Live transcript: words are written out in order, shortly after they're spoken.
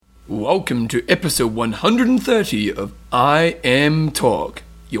Welcome to episode 130 of I Am Talk,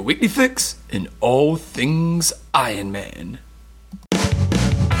 your weekly fix in all things Iron Man.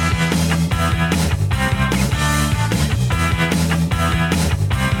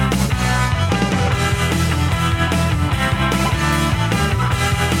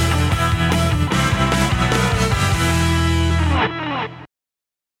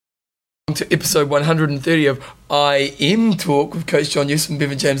 To episode 130 of I Am Talk with Coach John Hughes and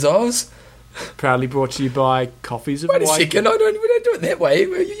Bevan James Isles. Proudly brought to you by Coffees of Wait a Hawaii. second, we don't do it that way.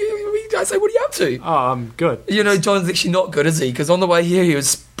 We guys say, what are you up to? Oh, I'm good. You know, John's actually not good, is he? Because on the way here, he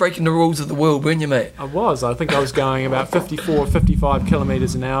was breaking the rules of the world, weren't you, mate? I think I was going about 54, 55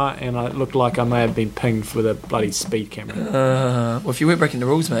 kilometres an hour, and it looked like I may have been pinged with a bloody speed camera. Well, if you weren't breaking the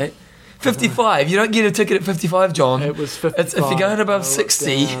rules, mate. 55, you don't get a ticket at 55, John. It was 55. If you're going above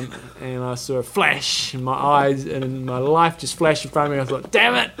 60... And I saw a flash in my eyes, and my life just flashed in front of me. I thought,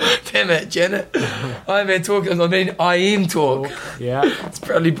 damn it! Damn it, Janet. I am Talk. Yeah. It's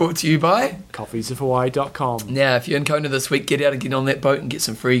proudly brought to you by coffeesofhawaii.com. Now, if you're in Kona this week, get out and get on that boat and get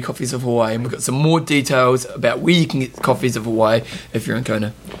some free Coffees of Hawaii. And we've got some more details about where you can get Coffees of Hawaii if you're in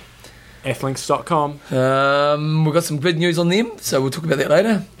Kona. Athlinks.com. We've got some good news on them, so we'll talk about that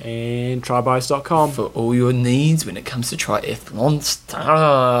later. And trybuyers.com. For all your needs when it comes to triathlon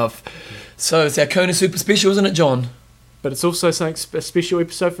stuff. So it's our Kona Super Special, isn't it, John? But it's also a special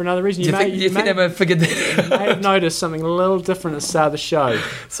episode for another reason. You think I figured that? You may have noticed something a little different at the start of the show.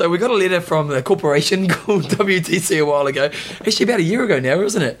 So we got a letter from a corporation called WTC a while ago. Actually, about a year ago now,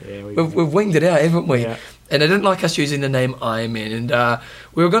 isn't it? Yeah, we've winged it out, haven't we? Yeah. And they didn't like us using the name Iron Man. And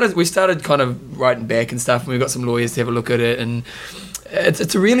we started kind of writing back and stuff, and we got some lawyers to have a look at it. And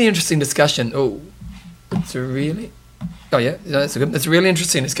it's a really interesting discussion. It's a really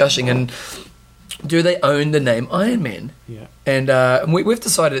interesting discussion. And do they own the name Iron Man? Yeah. And we've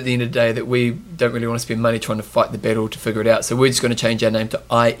decided at the end of the day that we don't really want to spend money trying to fight the battle to figure it out. So we're just going to change our name to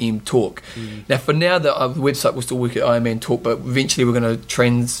I Am Talk. Now, for now, the website will still work at Iron Man Talk, but eventually we're going to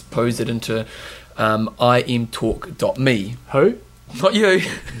transpose it into imtalk.me. Who? Not you.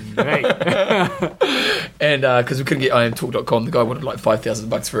 Me. And because we couldn't get imtalk.com, the guy wanted like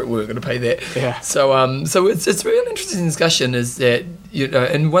 $5,000 for it. We weren't going to pay that. Yeah. So it's a real interesting discussion. Is that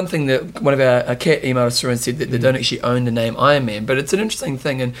and one thing that one of our cat emailed us through and said that they don't actually own the name Iron Man, but it's an interesting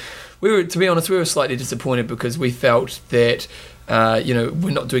thing. And to be honest, we were slightly disappointed because we felt that.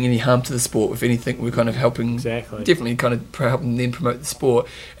 We're not doing any harm to the sport. If anything, we're kind of helping, definitely kind of helping them promote the sport.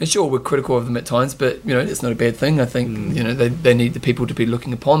 And sure, we're critical of them at times, but it's not a bad thing. I think they need the people to be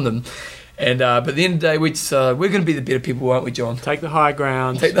looking upon them. And but at the end of the day, we're going to be the better people, aren't we, John? Take the high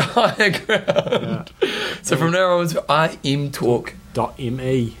ground. Yeah. So from now on, I Am Talk.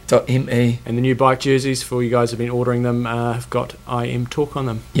 .me. .me. And the new bike jerseys, for you guys who've been ordering them, have got I Am Talk on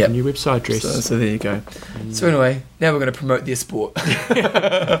them. Yeah. The new website address. So there you go. So anyway, now we're going to promote their sport.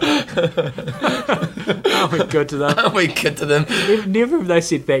 Aren't we good to them? Aren't we good to them? Never have they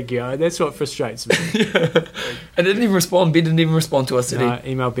said thank you. That's what frustrates me. Yeah. And they didn't even respond. Ben didn't even respond to us, did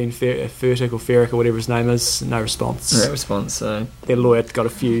he? Email Ben Furtick or Ferrick or whatever his name is. No response. No response. So their lawyer got a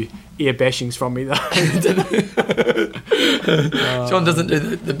few ear bashings from me though. John doesn't do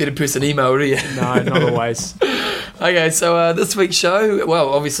the better person email, do you? No, not always. Okay, so this week's show, well,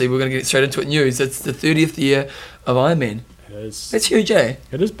 obviously we're going to get straight into it. News. It's the 30th year of Iron Man. It is. That's huge, eh?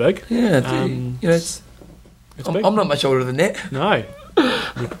 It is big. Yeah. It's big. I'm not much older than that. No.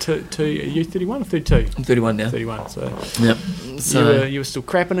 Are you 31 or 32? I'm 31 now. 31, so... Yep. So you were still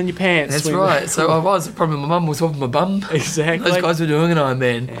crapping in your pants. That's right. So I was. Probably my mum was off my bum. Exactly. Those guys were doing an Iron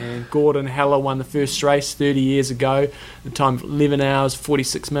Man. And Gordon Heller won the first race 30 years ago. The time of 11 hours,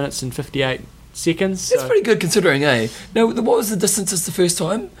 46 minutes and 58 seconds. That's pretty good considering, eh? Now, what was the distances the first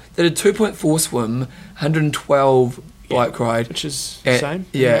time? They did 2.4 swim, 112 bike ride. Which is the same.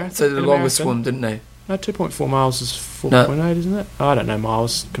 Yeah, so the longest swim, didn't they? No, 2.4 miles is 4.8, isn't it? I don't know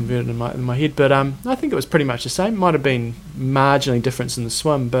miles converted in my head, but I think it was pretty much the same. Might have been marginally difference in the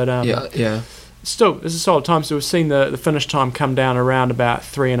swim, but yeah. Still, it's a solid time. So we've seen the finish time come down around about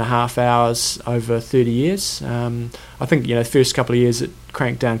 3.5 hours over 30 years. I think the first couple of years it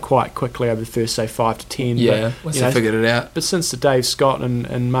cranked down quite quickly over the first, say, 5 to 10. Yeah, once they figured it out. But since the Dave Scott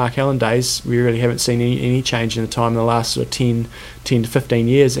and Mark Allen days, we really haven't seen any change in the time in the last sort of 10 to 15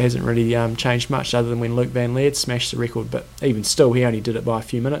 years. It hasn't really changed much other than when Luke Van Laird smashed the record. But even still, he only did it by a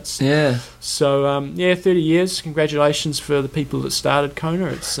few minutes. Yeah. So, 30 years. Congratulations for the people that started Kona.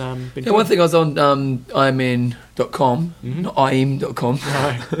 It's been one thing I was on ironman.com .com, not im.com,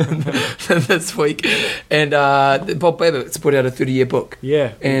 No. this week. And Bob Babbitt's put out a 30-year book.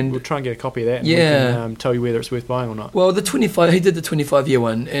 Yeah, And we'll try and get a copy of that. And yeah. we can, tell you whether it's worth buying or not. Well, he did the 25-year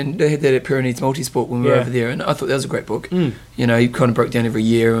one, and they had that at Pyrenees Multisport when we were Yeah. over there, and I thought that was a great book. You know, he kind of broke down every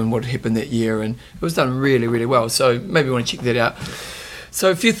year and what happened that year, and it was done really, really well. So maybe you want to check that out. So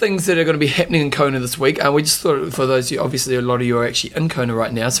a few things that are going to be happening in Kona this week. We just thought, for those of you, obviously a lot of you are actually in Kona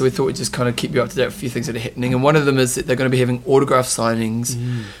right now, so we thought we'd just kind of keep you up to date with a few things that are happening. And one of them is that they're going to be having autograph signings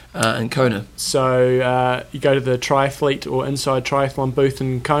in Kona. So you go to the Triathlete or Inside Triathlon booth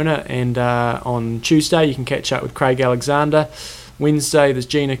in Kona, and on Tuesday you can catch up with Craig Alexander. Wednesday there's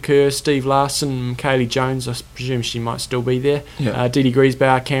Gina Kerr, Steve Larson, Kaylee Jones, I presume she might still be there, Yeah. Didi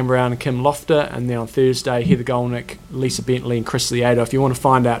Griesbauer, Cam Brown and Kim Lofter, and then on Thursday Heather Golnick, Lisa Bentley and Chris Lieto. If you want to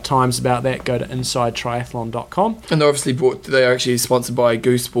find out times about that, go to InsideTriathlon.com. And they're obviously they're actually sponsored by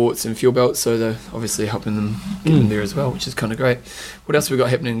Goose Sports and Fuel Belt, so they're obviously helping them get in there as well, which is kind of great. What else have we got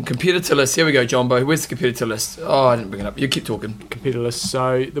happening? Competitor list. Here we go, Jumbo. Where's the competitor list? Oh, I didn't bring it up. You keep talking. Competitor list.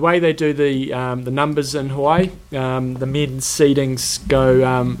 So the way they do the numbers in Hawaii, the men's seedings go,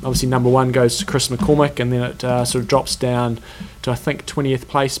 obviously number one goes to Chris McCormick, and then it sort of drops down to I think 20th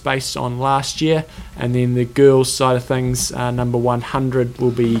place based on last year, and then the girls side of things, number 100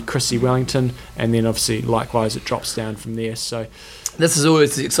 will be Chrissy Wellington, and then obviously likewise it drops down from there. So This is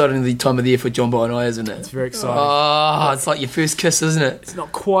always exciting the time of the year for Jumbo and I, isn't it? it's very exciting. Oh, it's like your first kiss, isn't it? It's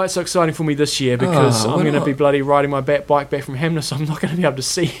not quite so exciting for me this year because Oh, I'm why going to not? be bloody riding my bike back from Hamner, so I'm not going to be able to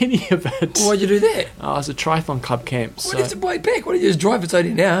see any of it. Why'd you do that? It's a triathlon club camp. Why So do you have to bike back? Why don't you just drive it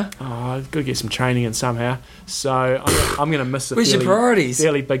only now? I've got to get some training in somehow. So I'm going to miss a Where's your priorities?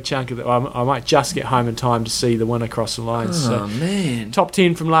 fairly big chunk of it. I might just get home in time to see the winner cross the line. Oh, So man. top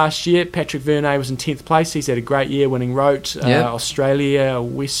 10 from last year. Patrick Vernay was in 10th place. He's had a great year winning Rote, Yep. Australia,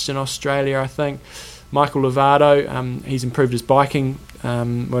 Western Australia, I think. Michael Lovato, he's improved his biking.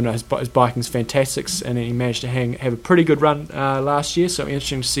 His biking's fantastic, and he managed to have a pretty good run last year, so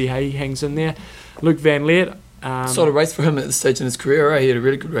interesting to see how he hangs in there. Luke Van Leert. Sort of race for him at this stage in his career, right? He had a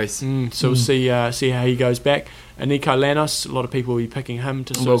really good race. So we'll see how he goes back. And Nico Lanos, a lot of people will be picking him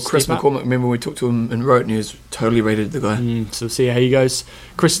to sort Well, of Chris step up. McCormick, remember we talked to him in Rote and he was totally rated the guy. So we'll see how he goes.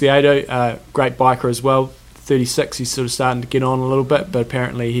 Chris Lieto, great biker as well. 36, he's sort of starting to get on a little bit, but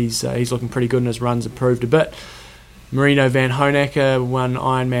apparently he's looking pretty good and his run's improved a bit. Marino van Honecker won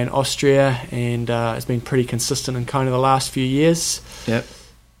Ironman Austria and has been pretty consistent in Kona the last few years. Yep.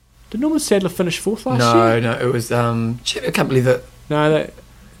 Did Norman Sadler finish fourth last year? No, it was. Shit, I can't believe that. No,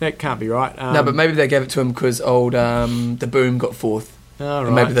 that can't be right. No, but maybe they gave it to him because the Boom got fourth. Oh, And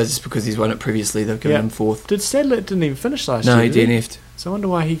right. maybe that's just because he's won it previously. They've given Yeah. him fourth. Did Sadler didn't even finish last No, year? he did DNF'd. So I wonder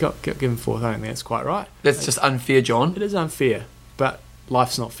why he got given fourth. I think that's quite right. That's just unfair, John. It is unfair, but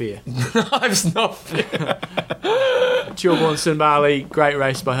life's not fair. Life's not fair. Chilborn Sinbali, great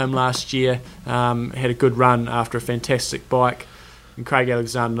race by him last year. Had a good run after a fantastic bike. And Craig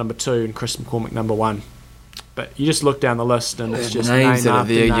Alexander number 2 and Chris McCormick number 1. But you just look down the list and it's just names name that are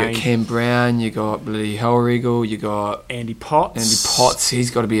after there. You name. got Cam Brown. You got bloody Hellriegel. You got Andy Potts. Andy Potts. He's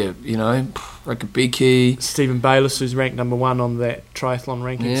got to be Rakabiki. Stephen Bayliss, who's ranked number 1 on that triathlon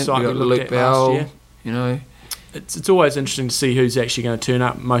ranking Yeah, site you we got looked Luke at last Bell. year. You know. It's always interesting to see who's actually going to turn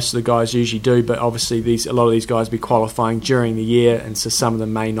up. Most of the guys usually do, but obviously a lot of these guys will be qualifying during the year, and so some of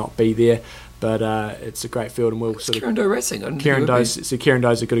them may not be there. But it's a great field, and we'll sort of Kieran Doe Racing. I didn't Kieran think it would Doe's, so Kieran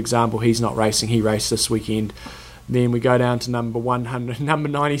Doe's a good example. He's not racing. He raced this weekend. Then we go down to number 100, number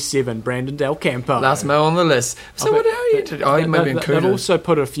 97, Brandon Del Campo. be. Last male on the list. So what are you doing? Oh, he may be in They've Kona. also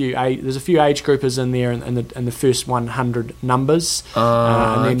put there's a few age groupers in there in the first 100 numbers.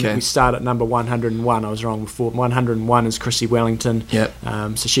 And then okay. we start at number 101. I was wrong before. 101 is Chrissy Wellington. Yep.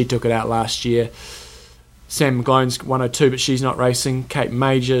 So she took it out last year. Sam McGlone's 102, but she's not racing. Kate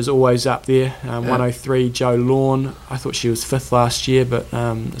Major is always up there. 103, Joe Lawn. I thought she was 5th last year, but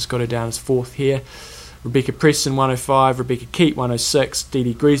it's got her down as 4th here. Rebecca Preston, 105. Rebecca Keat, 106.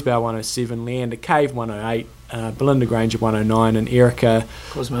 Didi Griesbauer, 107. Leander Cave, 108. Belinda Granger, 109. And Erica,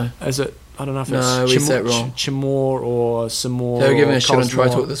 Cosmo. is it? I don't know if No, it's we said wrong. Chimor or Samor. They were giving or a shot on Tri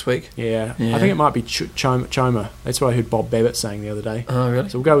Cosmore. Talk this week. Yeah. Yeah. I think it might be Choma. That's what I heard Bob Babbitt saying the other day. Oh, really?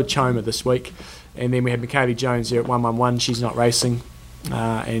 So we'll go with Choma this week. And then we have Michaeli Jones there at 111. She's not racing.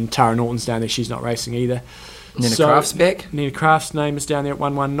 And Tara Norton's down there. She's not racing either. Nina Kraft's back. Nina Kraft's name is down there at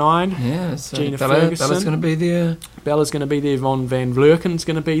 119. Yeah, so Gina Bella's Ferguson. going to be there. Bella's going to be there. Von Van Vlerken's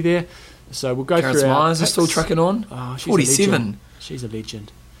going to be there. So we'll go Karen through our Smyers is still picks. trucking on. Oh, she's 47. A legend. She's a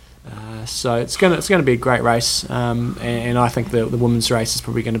legend. So it's going to be a great race, and I think the women's race is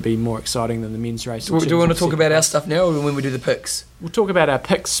probably going to be more exciting than the men's race. Do you want to talk about our stuff now, or when we do the picks? We'll talk about our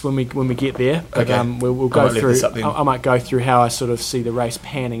picks when we get there. But, Okay. We'll go through. I might go through how I sort of see the race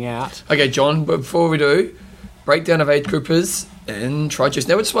panning out. Okay, John. But before we do, breakdown of age groupers in Tri-Juice.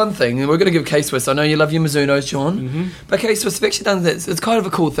 Now, it's one thing, and we're going to give K-Swiss. I know you love your Mizunos, John, but K-Swiss have actually done this. It's kind of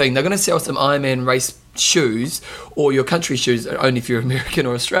a cool thing. They're going to sell some Ironman race shoes, or your country shoes, only if you're American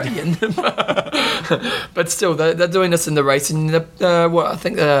or Australian. But still, they're doing this in the race, and I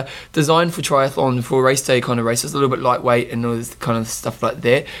think they're designed for triathlon, for race day kind of races, a little bit lightweight and all this kind of stuff like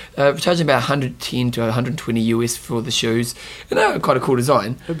that. We're charging about 110 to 120 US for the shoes, and they're quite a cool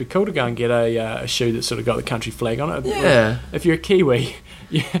design. It'd be cool to go and get a shoe that's sort of got the country flag on it. Yeah. If you're a Kiwi,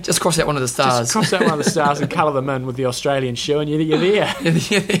 just cross out one of the stars. Just cross out one of the stars and colour them in with the Australian shoe, and you're there.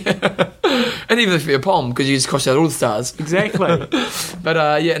 And even if you're a Pom, because you just cross out all the stars. Exactly. But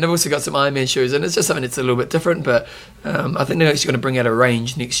and they've also got some Ironman shoes, and it's just something that's a little bit different, but I think they're actually going to bring out a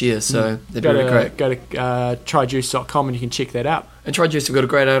range next year, so they'd be really great. Go to trijuice.com and you can check that out. And Tri-Juice have got a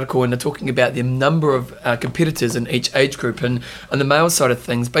great article, and they're talking about the number of competitors in each age group, and on the male side of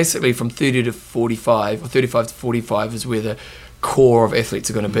things, basically from 30 to 45, or 35 to 45 is where the core of athletes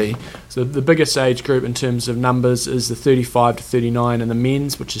are going to be. So the biggest age group in terms of numbers is the 35 to 39 in the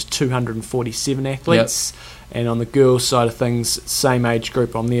men's, which is 247 athletes. Yep. And on the girls' side of things, same age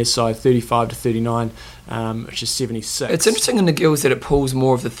group on their side, 35 to 39, which is 76. It's interesting in the girls that it pulls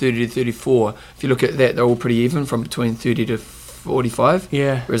more of the 30 to 34. If you look at that, they're all pretty even from between 30 to 45.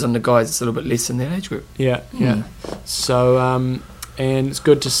 Yeah. Whereas on the guys, it's a little bit less in that age group. Yeah, yeah. So, and it's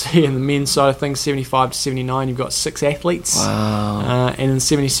good to see in the men's side of things, 75 to 79, you've got 6 athletes. Wow. And in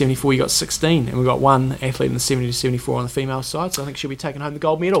 70 to 74, you've got 16. And we've got 1 athlete in the 70 to 74 on the female side. So I think she'll be taking home the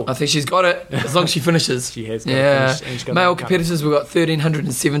gold medal. I think she's got it, as long as she finishes. She has got it finished. And she's got male competitors, we've got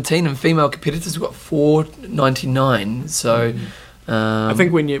 1,317, and female competitors, we've got 499. So... I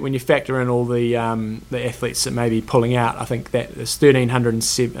think when you factor in all the athletes that may be pulling out, I think that there's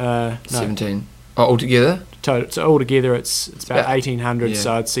 1,317. Altogether? So altogether, it's about 1,800. Yeah.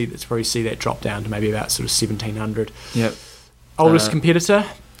 So I'd probably see that drop down to maybe about sort of 1,700. Yep. Oldest competitor,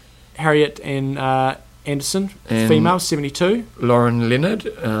 Harriet and Anderson, and female, 72. Lauren Leonard,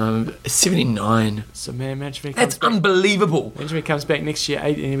 79. So man, imagine if he That's comes back. unbelievable. Imagine if he comes back next year,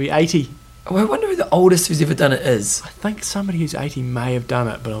 and he'll be 80. Oh, I wonder who the oldest who's ever done it is. I think somebody who's 80 may have done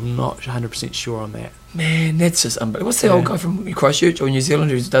it, but I'm not 100% sure on that. Man, that's just unbelievable. What's the old guy from Christchurch or New Zealand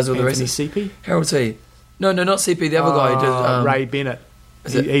who does all the Anthony races? CP? Harold T. No, not CP. The other guy who did... Ray Bennett.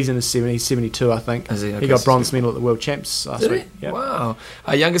 He's in the 70s, 72, I think. Is he? Okay, he got bronze medal at the World Champs last week. Yep. Wow.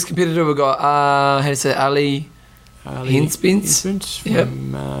 Our youngest competitor, we've got, Ali Henspence. Yep.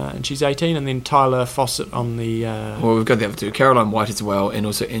 And she's 18. And then Tyler Fawcett on the... well, we've got the other two. Caroline White as well, and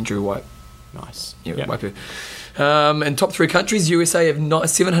also Andrew White. Nice. Yeah, yep. White. And top 3 countries, USA have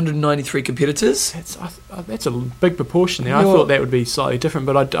 793 competitors. That's a big proportion there. I thought that would be slightly different,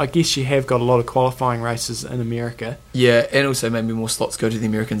 but I guess you have got a lot of qualifying races in America. Yeah, and also maybe more slots go to the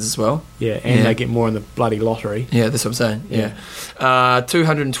Americans as well. Yeah, and they get more in the bloody lottery. Yeah, that's what I'm saying. Yeah.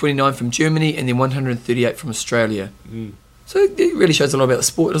 229 from Germany, and then 138 from Australia. So it really shows a lot about the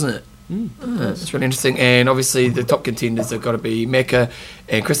sport, doesn't it? It's really interesting. And obviously the top contenders have got to be Mecca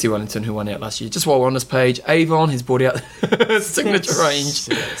and Christy Wellington, who won out last year. Just while we're on this page, Avon has brought out signature range.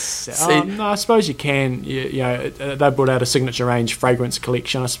 No, I suppose you can. They brought out a signature range fragrance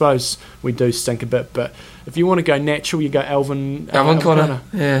collection. I suppose we do stink a bit, but if you want to go natural, you go Alvin Connor.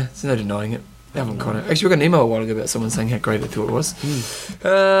 Yeah, there's no denying it. Alvin Connor. Actually, we got an email a while ago about someone saying how great they thought it was.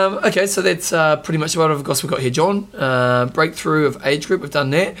 Okay, so that's pretty much what we've got here, John. Breakthrough of age group, we've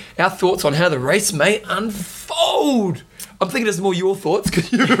done that. Our thoughts on how the race may unfold. I'm thinking it's more your thoughts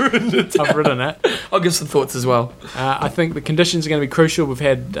because you've written it down. I've written it. I'll give some thoughts as well. I think the conditions are going to be crucial. We've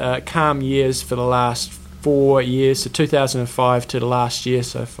had calm years for the last 4 years, so 2005 to the last year,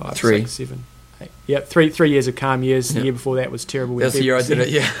 so 5, 6, 7, 8. Yep, three years of calm years. The year before that was terrible. That's the year I did it.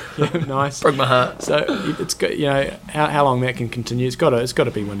 Yeah, nice. Broke my heart. So it's good. How long that can continue? It's got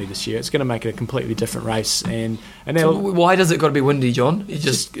to be windy this year. It's going to make it a completely different race. And so why does it got to be windy, John?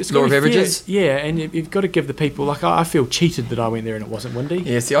 It's law of averages. Yeah, and you've got to give the people I feel cheated that I went there and it wasn't windy.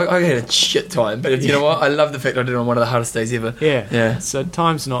 Yeah, see, I had a shit time, but you know what? I love the fact I did it on one of the hardest days ever. Yeah. So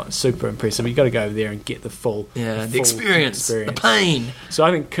time's not super impressive. You've got to go over there and get the full. Yeah, the experience, the pain. So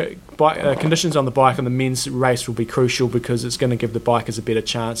I think conditions on the bike and the men's race will be crucial because it's going to give the bikers a better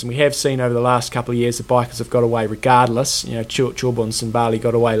chance. And we have seen over the last couple of years the bikers have got away regardless. Chilbo and Simbali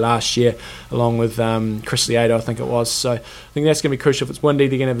got away last year along with Chris Lieto, I think it was. So I think that's going to be crucial. If it's windy,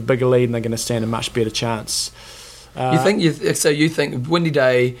 they're going to have a bigger lead and they're going to stand a much better chance. You think windy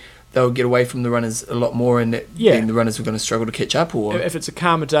day they'll get away from the runners a lot more, and then the runners are going to struggle to catch up? Or if it's a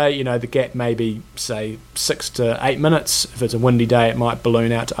calmer day, the gap may be, say, 6 to 8 minutes. If it's a windy day, it might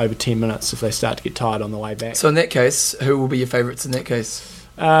balloon out to over 10 minutes if they start to get tired on the way back. So in that case, who will be your favourites in that case?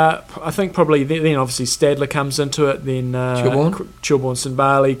 I think probably then obviously Stadler comes into it, then Chilbourne,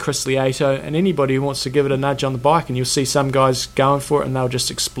 Sinbali, Chris Lieto, and anybody who wants to give it a nudge on the bike, and you'll see some guys going for it and they'll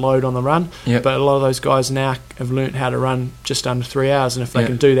just explode on the run. Yep. But a lot of those guys now have learnt how to run just under 3 hours, and if they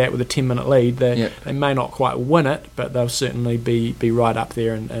can do that with a 10-minute lead, they may not quite win it, but they'll certainly be right up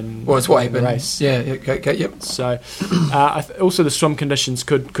there and well, it's what the happened. race. Okay, yep. So also the swim conditions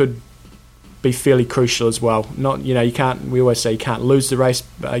could be fairly crucial as well. Not you can't. We always say you can't lose the race,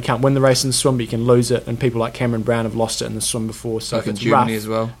 you can't win the race in the swim, but you can lose it. And people like Cameron Brown have lost it in the swim before. So like if it's Germany rough, as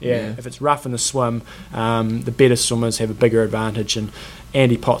well. If it's rough in the swim, the better swimmers have a bigger advantage. And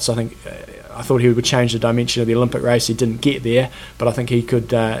Andy Potts, I think, I thought he would change the dimension of the Olympic race. He didn't get there, but I think he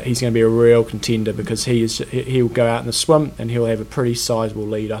could. He's going to be a real contender because he'll go out in the swim and he'll have a pretty sizable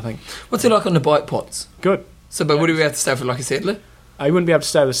lead, I think. What's he like on the bike, Potts? Good. So, but would he have to stay for like a Sadler? He wouldn't be able to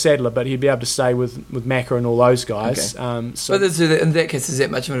stay with Sadler, but he'd be able to stay with Macca and all those guys. Okay. But in that case, is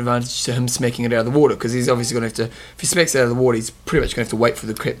that much of an advantage to him smacking it out of the water? Because he's obviously going to have to. If he smacks it out of the water, he's pretty much going to have to wait for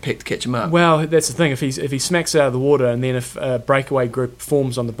the pack to catch him up. Well, that's the thing. If he smacks it out of the water, and then if a breakaway group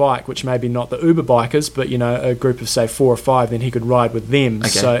forms on the bike, which maybe not the Uber bikers, but a group of say 4 or 5, then he could ride with them. Okay.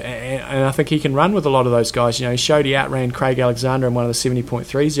 So, and I think he can run with a lot of those guys. He showed he outran Craig Alexander in one of the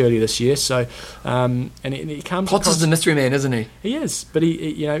 70.3s earlier this year. So, and he comes. Potts is the mystery man, isn't he? He is, but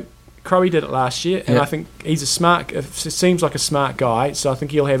he Crowe did it last year, and I think he's it seems like a smart guy, so I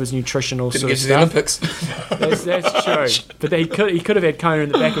think he'll have his nutritional Didn't sort get of to stuff. the Olympics. That's true. But he could have had Kona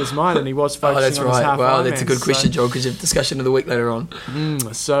in the back of his mind, and he was focusing on his half Ironman. Wow, that's a good question, Joel, because you have discussion of the week later on.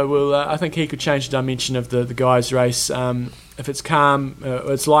 So I think he could change the dimension of the guys' race. If it's calm,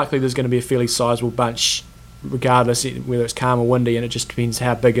 it's likely there's going to be a fairly sizable bunch, regardless whether it's calm or windy, and it just depends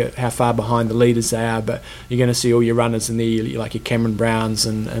how far behind the leaders they are. But you're going to see all your runners in there, like your Cameron Browns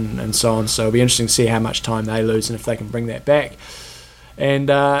and so on. So it'll be interesting to see how much time they lose and if they can bring that back. And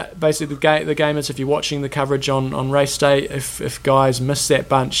basically the game is, if you're watching the coverage on race day, if guys miss that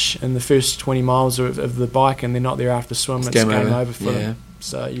bunch in the first 20 miles of the bike and they're not there after the swim, it's game over for them.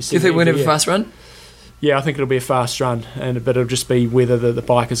 So you see. Do you think we're going to have a fast run? Yeah, I think it'll be a fast run, but it'll just be whether the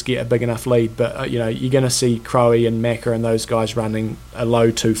bikers get a big enough lead. But you're going to see Crowe and Macca and those guys running a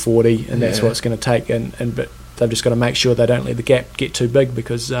low 240, and that's what it's going to take. But they've just got to make sure they don't let the gap get too big,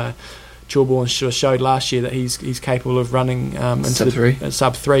 because Chilbourne showed last year that he's capable of running into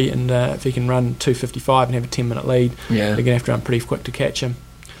sub 3, and if he can run 2:55 and have a 10-minute lead, they're going to have to run pretty quick to catch him.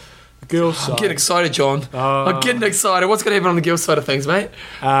 Girls' side. I'm getting excited, John. I'm getting excited. What's going to happen on the girls' side of things, mate?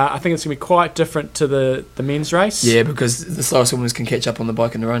 I think it's going to be quite different to the men's race. Yeah, because the slowest women can catch up on the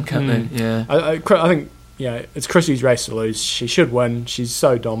bike and the run, can't they? Yeah. I think it's Chrissy's race to lose. She should win. She's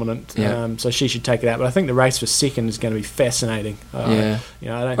so dominant. So she should take it out. But I think the race for second is going to be fascinating. I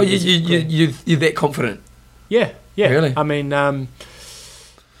don't think you're that confident? Yeah. Really? I mean,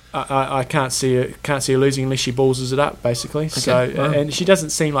 I can't see her losing unless she ballses it up, basically. Okay. So, and she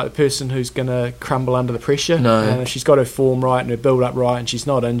doesn't seem like the person who's going to crumble under the pressure. No, she's got her form right and her build up right, and she's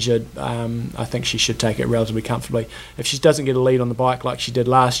not injured. I think she should take it relatively comfortably. If she doesn't get a lead on the bike like she did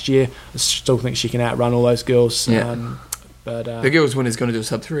last year, I still think she can outrun all those girls. Yeah. But the girls' winner's going to do a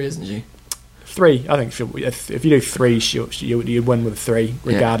sub 3, isn't she? 3, I think. If you do 3, you'd win with 3,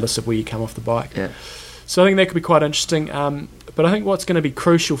 regardless of where you come off the bike. Yeah. So I think that could be quite interesting. But I think what's going to be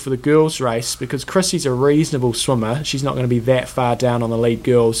crucial for the girls' race, because Chrissy's a reasonable swimmer, she's not going to be that far down on the lead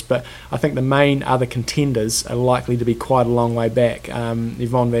girls, but I think the main other contenders are likely to be quite a long way back.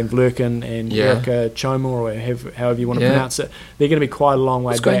 Yvonne van Vlerken and Erica Chomor, or however you want to pronounce it, they're going to be quite a long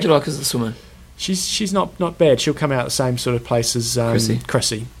way back. What's Granger like as a swimmer? She's not bad. She'll come out the same sort of place as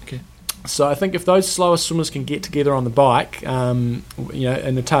Chrissy. Okay. So I think if those slower swimmers can get together on the bike, and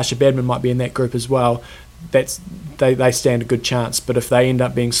Natasha Badman might be in that group as well, they stand a good chance. But if they end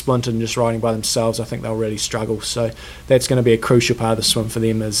up being splintered and just riding by themselves, I think they'll really struggle. So that's going to be a crucial part of the swim for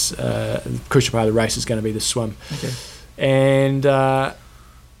them. Crucial part of the race is going to be the swim. Okay. And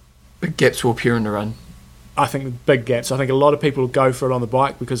big gaps will appear in the run. I think big gaps. I think a lot of people will go for it on the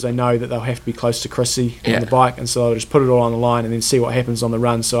bike because they know that they'll have to be close to Chrissy on the bike, and so they'll just put it all on the line and then see what happens on the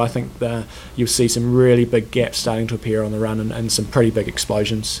run. So I think you'll see some really big gaps starting to appear on the run, and some pretty big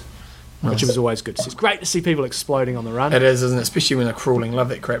explosions. Nice. Which was always good. It's great to see people exploding on the run. It is, isn't it? Especially when they're crawling. Love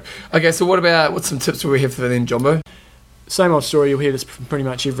that crap. Okay, so what's some tips we have for them, Jumbo? Same old story. You'll hear this from pretty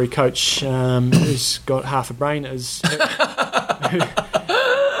much every coach who's got half a brain.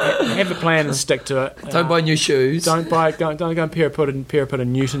 have a plan and stick to it. Don't buy new shoes. Don't go and put a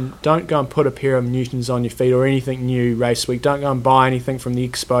Newton. Don't go and put a pair of Newtons on your feet or anything new race week. Don't go and buy anything from the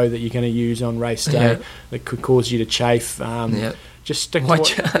expo that you're going to use on race day that could cause you to chafe. Just stick to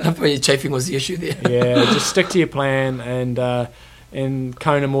I love when your chafing was the issue there. Yeah, just stick to your plan and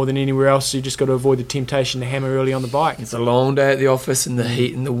Kona more than anywhere else, you just got to avoid the temptation to hammer early on the bike. It's a long day at the office in the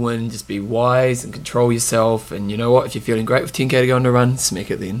heat and the wind. Just be wise and control yourself. And you know what? If you're feeling great with 10k to go on a run, smack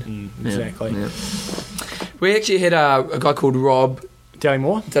it then. Exactly. Yeah. We actually had a guy called Rob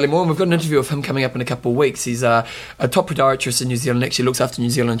Dallimore, and we've got an interview of him coming up in a couple of weeks. He's a top podiatrist in New Zealand, actually looks after New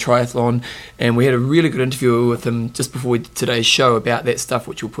Zealand Triathlon, and we had a really good interview with him just before today's show about that stuff,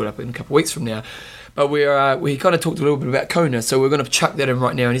 which we'll put up in a couple of weeks from now. But we kind of talked a little bit about Kona, so we're going to chuck that in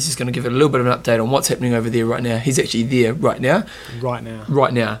right now, and he's just going to give it a little bit of an update on what's happening over there right now. He's actually there right now. Right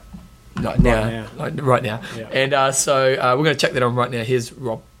now. Yeah. And so we're going to check that on right now. Here's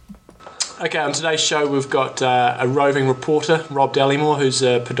Rob. Okay, on today's show we've got a roving reporter, Rob Dallimore, who's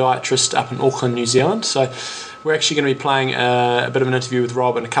a podiatrist up in Auckland, New Zealand. So we're actually going to be playing a bit of an interview with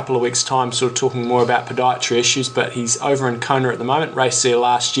Rob in a couple of weeks' time, sort of talking more about podiatry issues, but he's over in Kona at the moment, raced there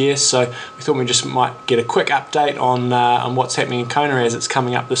last year, so we thought we just might get a quick update on what's happening in Kona as it's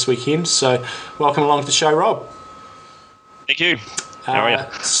coming up this weekend. So welcome along to the show, Rob. Thank you. How are you?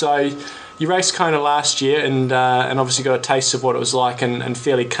 So you raced Kona last year and obviously got a taste of what it was like in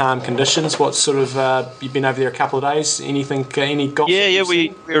fairly calm conditions. What sort of, you've been over there a couple of days, any golf? Yeah,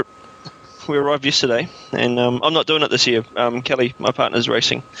 we arrived yesterday, and I'm not doing it this year. Kelly, my partner's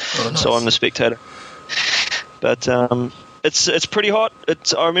racing, so I'm the spectator. But it's pretty hot.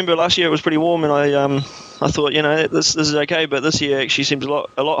 I remember last year it was pretty warm, and I thought, this is okay, but this year actually seems a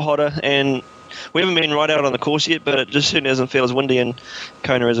lot hotter, and we haven't been right out on the course yet, but it just certainly doesn't feel as windy in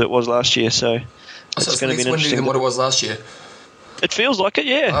Kona as it was last year. So it's going to be interesting than what it was last year. It feels like it,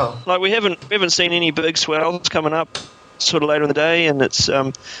 yeah. Oh. Like we haven't seen any big swells coming up sort of later in the day, and it's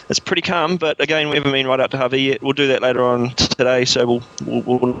pretty calm. But again, we haven't been right out to Harvey yet. We'll do that later on today, so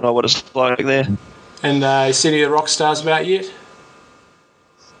we'll know what it's like there. And you seen any of the rock stars about yet?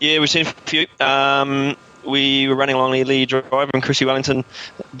 Yeah, we've seen a few. We were running along the lead driver, and Chrissy Wellington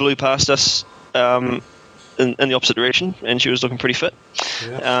blew past us in the opposite direction, and she was looking pretty fit.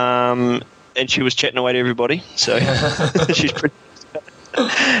 Yeah. And she was chatting away to everybody, so she's pretty.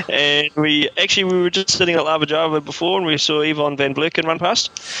 And we were just sitting at Lava Java before, and we saw Yvonne van Vlerken run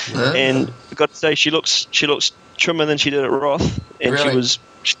past, and I got to say she looks trimmer than she did at Roth, and really?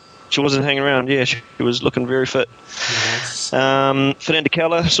 she wasn't hanging around. Yeah, she was looking very fit. Yes. Fernanda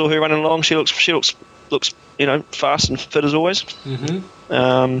Keller, saw her running along. She looks fast and fit as always.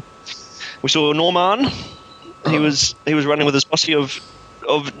 Mm-hmm. We saw Norman. He was running with his posse of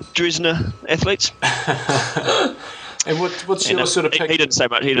Dresdner athletes. And what's your sort of pick? He didn't say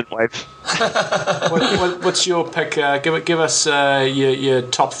much. He didn't wave. What's your pick? Give us your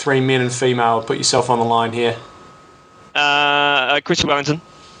top three men and female. Put yourself on the line here. Chrissy Wellington.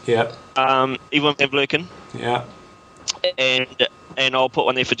 Yeah. Yvonne van Vlerken. Yeah. And I'll put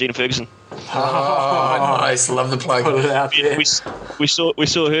one there for Gina Ferguson. Oh, nice! Love the plug. Put it out there. We saw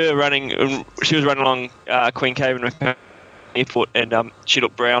her running. She was running along Queen Cave in Airport, and she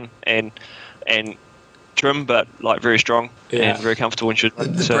looked brown and trim, but like very strong and very comfortable. And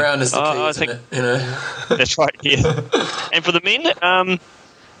the brown is the key, I think, it? That's right. Yeah. And for the men,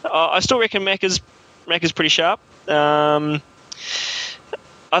 I still reckon Mac is pretty sharp. I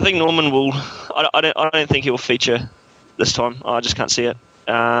think Norman will. I don't think he will feature this time. I just can't see it.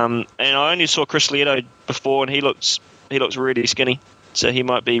 And I only saw Chris Lieto before, and he looks really skinny, so he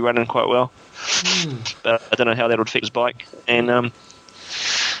might be running quite well. But I don't know how that would affect his bike. And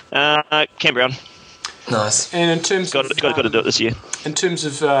Cam Brown. Nice. And in terms got to do it this year. In terms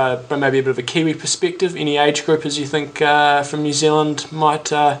of maybe a bit of a Kiwi perspective, any age groupers you think from New Zealand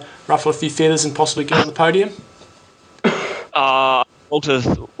might ruffle a few feathers and possibly get on the podium? Walter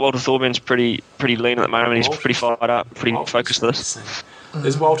Thorburns pretty lean at the moment. He's pretty fired up, pretty focused with this.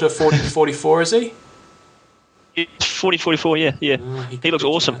 Is Walter 40-44, is he? He's 40-44, yeah. He looks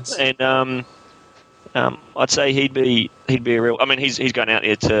awesome. And I'd say he'd be a real. I mean, he's going out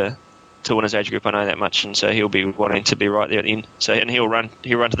there to win his age group. I know that much, and so he'll be wanting to be right there at the end. So and he'll run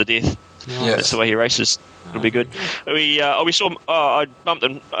to the death. Yes. That's the way he races. It'll be good. We saw. I bumped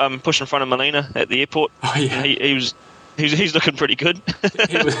and pushed in front of Molina at the airport. Oh yeah. He's looking pretty good.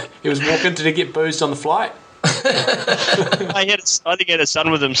 he was walking. Did he get boozed on the flight? I think he had a son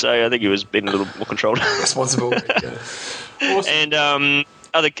with him, so I think he was being a little more controlled. Responsible. Awesome. And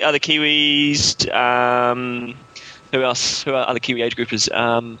other Kiwis. Who else? Who are other Kiwi age groupers?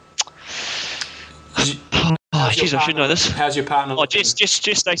 jeez, I should know this. How's your partner? Oh,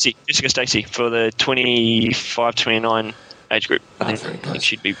 Jessica Stacey for the 25-29 age group. I think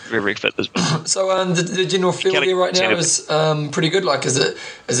she'd be very, very fit as well. So the general feel Kelly- here right now Kelly- is pretty good. Like, is it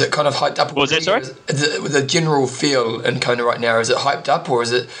kind of hyped up? What was that, sorry? The general feel in Kona right now, is it hyped up or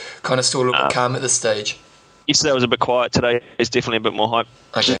is it kind of still a little bit calm at this stage? Yesterday was a bit quiet. Today is definitely a bit more hype.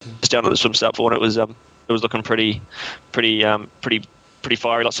 Okay. Just down at the swim start floor, and it was looking pretty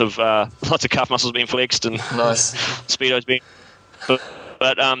fiery. Lots of calf muscles being flexed and Nice. speedos being.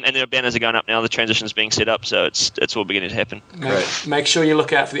 But and the banners are going up now. The transition's being set up, so it's all beginning to happen. Make sure you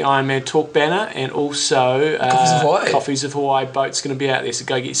look out for the Ironman Talk banner, and also Coffees of Hawaii boat's going to be out there. So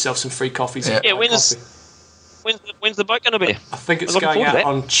go get yourself some free coffees. Yeah, when's the boat going to be? I think it's going out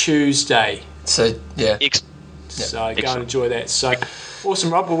on Tuesday. So yeah. So go and enjoy that. So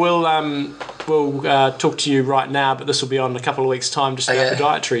awesome, Rob. We'll talk to you right now, but this will be on in a couple of weeks' time, just about the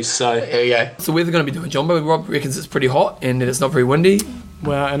dietaries. So there you go. So weather going to be doing, John, but Rob reckons it's pretty hot and it's not very windy.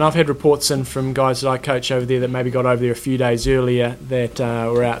 Well, and I've had reports in from guys that I coach over there that maybe got over there a few days earlier that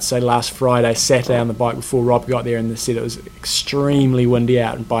were out, say, last Friday, Saturday on the bike before Rob got there, and they said it was extremely windy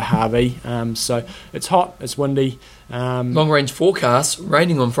out by Harvey. So it's hot, it's windy. Long range forecast,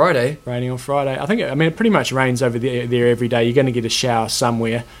 raining on Friday. Raining on Friday. It pretty much rains over there every day. You're going to get a shower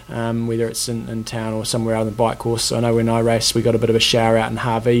somewhere, whether it's in town or somewhere out on the bike course. So I know when I raced, we got a bit of a shower out in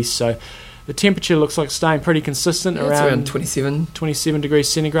Harvey. So the temperature looks like staying pretty consistent, around 27 degrees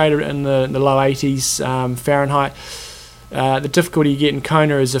centigrade in the low 80s Fahrenheit. The difficulty you get in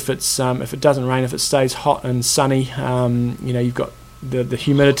Kona is if it doesn't rain, if it stays hot and sunny, you've got the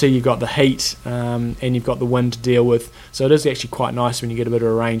humidity, you've got the heat, and you've got the wind to deal with. So it is actually quite nice when you get a bit of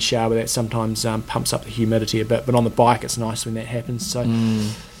a rain shower. That sometimes pumps up the humidity a bit, but on the bike it's nice when that happens. So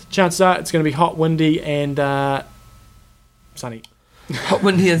chances are it's going to be hot, windy, and sunny. Hot,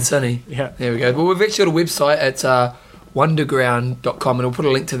 windy and sunny. Yeah. There we go. Well, we've actually got a website at wonderground.com, and we'll put a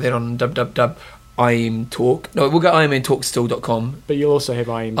link to that on www.imtalk. No, we'll go imtalkstill.com. But you'll also have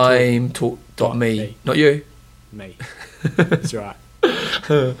imtalk.me. Not you. Me. That's right.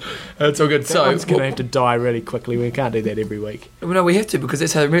 That's all good. That one's going to have to die really quickly. We can't do that every week. Well, no, we have to, because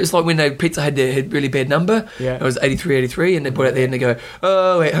that's how it's like when Pizza had their really bad number. Yeah. It was 83, and they put it there and they go,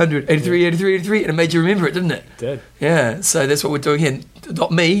 oh, 800, 83, 83, and it made you remember it, didn't it? It did. Yeah, so that's what we're doing here.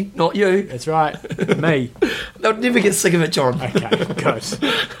 Not me, not you. That's right. Me. They'll never get sick of it, John. Okay, good.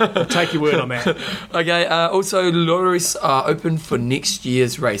 I'll take your word on that. Okay, also lotteries are open for next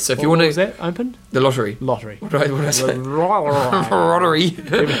year's race. So if you want to... What was that? Opened? The lottery. Lottery. What did I say? Lottery. Lottery.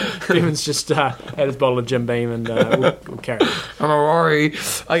 Devin's just had his bottle of Jim Beam, and we'll carry on. I'm a worry.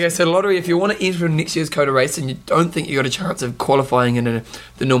 Okay, so lottery, if you want to enter next year's Kona race and you don't think you got a chance of qualifying in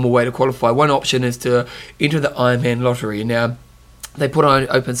the normal way to qualify, one option is to enter the Ironman lottery. Now, they put on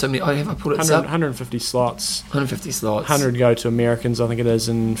open so many... have I put it 150 slots. 150 slots. 100 go to Americans, I think it is,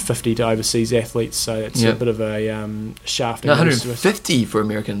 and 50 to overseas athletes. So it's a bit of a shafting. No, 150 for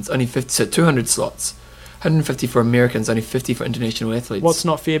Americans, only 50, so 200 slots. 150 for Americans, only 50 for international athletes. What's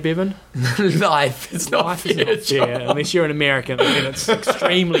not fair, Bevan? Life. It's not Life fair. is not fair. Unless you're an American, then it's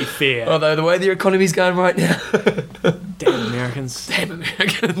extremely fair. Although the way the economy's going right now. Damn Americans. Damn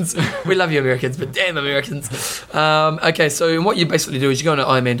Americans. We love you Americans, but damn Americans. Okay, so what you basically do is you go on to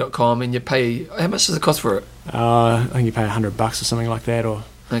ironman.com and you pay... How much does it cost for it? I think you pay $100 or something like that. Or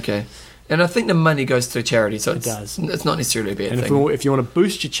okay. And I think the money goes to charity, so it does. It's not necessarily a bad thing. And if you want to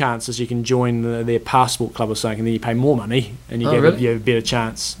boost your chances, you can join their passport club or something, and then you pay more money, and you have a better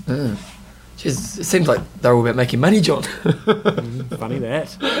chance. Jeez, it seems like they're all about making money, John. Funny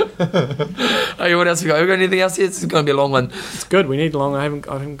that. Okay, what else we got? Have we got anything else here? It's going to be a long one. It's good. We need long. I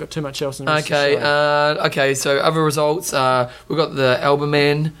haven't got too much else in the rest Okay, of the show. okay. So other results. We've got the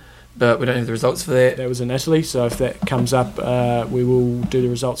Alberman, but we don't have the results for that. That was in Italy, so if that comes up, we will do the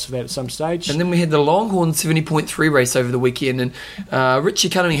results for that at some stage. And then we had the Longhorn 70.3 race over the weekend, and Richie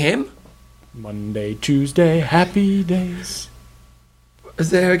Cunningham. Monday, Tuesday, happy days. Is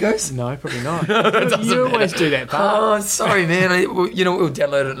that how it goes? No, probably not. Doesn't you always matter. do that part. Oh, sorry, man. We'll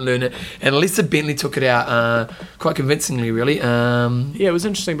download it and learn it. And Lisa Bentley took it out quite convincingly, really. Yeah, it was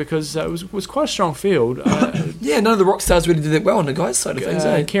interesting because it was quite a strong field. Yeah, none of the rock stars really did that well on the guys' side of things.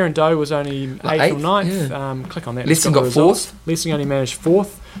 Karen Doe was only 8th or 9th. Yeah. Click on that. Lessing got 4th. Lessing only managed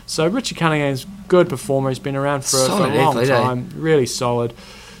 4th. So Richie Cunningham's a good performer. He's been around for a long athlete, time. Really solid.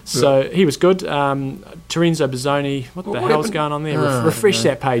 So he was good. Terenzo Bizzoni, what the hell's happened? going on there? Refresh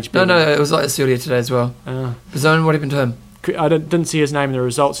that page. No, it was like this earlier today as well. Bizzoni, what happened to him? I didn't see his name in the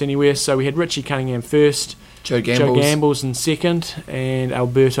results anywhere. So we had Richie Cunningham first, Joe Joe Gambles in second, and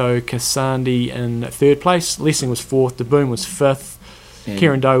Alberto Casandi in third place. Lessing was fourth. De Boom was fifth.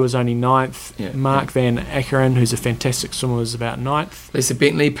 Kieran Doe was only 9th. Yeah, Mark Van Ackeren, who's a fantastic swimmer, was about 9th. Lisa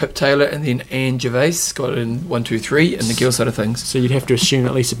Bentley, Pip Taylor, and then Anne Gervais got in 1, 2, 3 in the girls' side of things. So you'd have to assume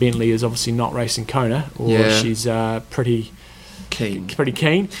that Lisa Bentley is obviously not racing Kona, or she's pretty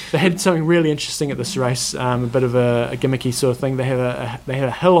keen. They had something really interesting at this race, a bit of a gimmicky sort of thing. They had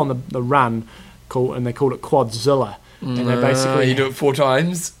a hill on the run and they called it Quadzilla. And they basically you do it 4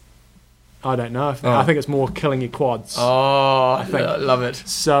 times. I don't know. I think it's more killing your quads. Oh, I love it.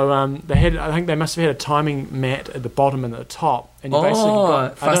 So I think they must have had a timing mat at the bottom and at the top, and you basically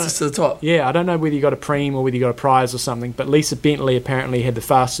got fastest to the top. Yeah, I don't know whether you got a preem or whether you got a prize or something, but Lisa Bentley apparently had the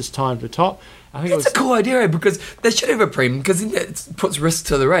fastest time to the top. I think it's a cool idea because they should have a preem because it puts risk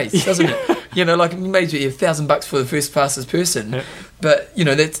to the race, doesn't it? You know, like maybe you have $1,000 for the first fastest person, but you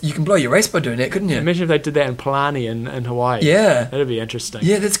know you can blow your race by doing that, couldn't you? Imagine if they did that in Palani in Hawaii. Yeah, that'd be interesting.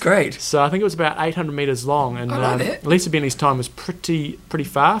 Yeah, that's great. So I think it was about 800 meters long, and I like that. Lisa Bentley's time was pretty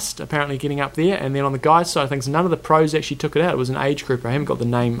fast, apparently getting up there. And then on the guys' side of things, none of the pros actually took it out. It was an age grouper. I haven't got the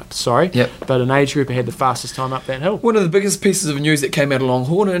name, sorry. Yep. But an age grouper had the fastest time up that hill. One of the biggest pieces of news that came out of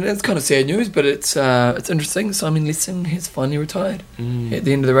Longhorn, and it's kind of sad news, but it's interesting. Simon Lessing has finally retired at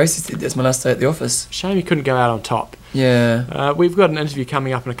the end of the race. He said, "That's my last day at the office." Shame he couldn't go out on top. Yeah. We've got an interview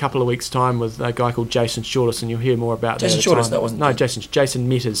coming up in a couple of weeks' time with a guy called Jason Shortis, and you'll hear more about Jason that. Shortis, that wasn't. No, Jason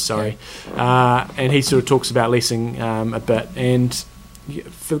Metters, sorry. Yeah. And he sort of talks about Lessing a bit. And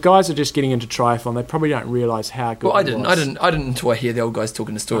for the guys that are just getting into triathlon, they probably don't realise how good. Well, I didn't until I hear the old guys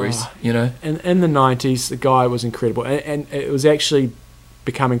talking the stories. You know. In the 90s, the guy was incredible, and it was actually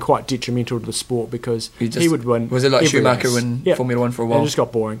becoming quite detrimental to the sport because he would win. Was it like Schumacher win Formula 1 for a while? It just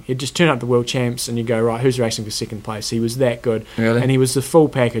got boring. He'd just turn up the world champs and you go, right, who's racing for second place? He was that good. Really? And he was the full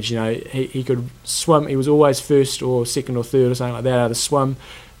package, you know. He could swim. He was always first or second or third or something like that out of the swim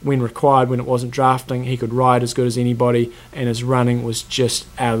when required, when it wasn't drafting. He could ride as good as anybody, and his running was just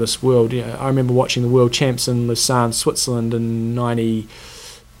out of this world. You know, I remember watching the world champs in Lausanne, Switzerland in 98,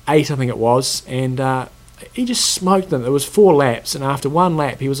 I think it was, and he just smoked them. There was 4 laps, and after 1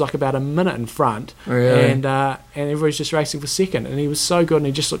 lap, he was like about a minute in front, really? And everybody's just racing for second. And he was so good, and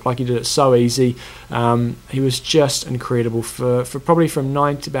he just looked like he did it so easy. He was just incredible for probably from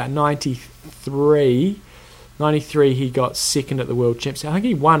about 93. 93, he got second at the World Champs. I think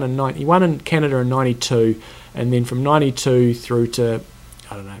he won in Canada in 92, and then from 92 through to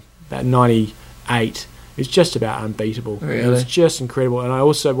about 98. It's just about unbeatable. Really? It was just incredible. And I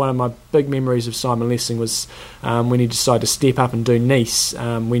also, one of my big memories of Simon Lessing was when he decided to step up and do Nice,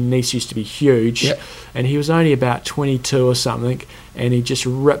 when Nice used to be huge. Yep. And he was only about 22 or something, and he just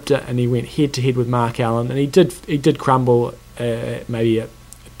ripped it, and he went head to head with Mark Allen. And he did crumble maybe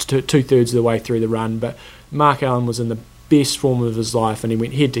 2/3 of the way through the run, but Mark Allen was in the best form of his life, and he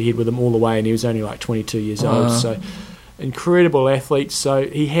went head to head with him all the way, and he was only like 22 years old. So incredible athlete. So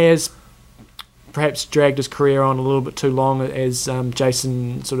he has perhaps dragged his career on a little bit too long, as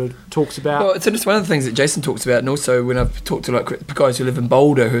Jason sort of talks about. Well, it's interesting. One of the things that Jason talks about, and also when I've talked to like guys who live in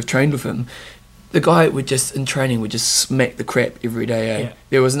Boulder who have trained with him, the guy would just, in training, would just smack the crap every day. Eh? Yeah.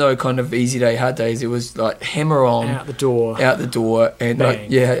 There was no kind of easy day, hard days. It was like hammer on, out the door, and like,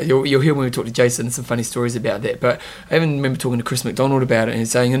 you'll hear when we talk to Jason some funny stories about that. But I even remember talking to Chris McDonald about it, and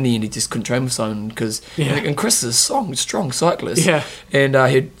he's saying in the end he just couldn't train with Simon because, and Chris is a strong cyclist, and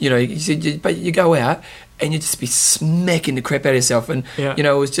he said, but you go out and you just be smacking the crap out of yourself, and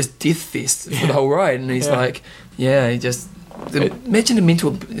it was just death fest for the whole ride. And he's like, he just. Imagine the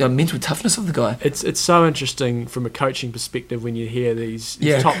mental toughness of the guy. It's so interesting from a coaching perspective when you hear these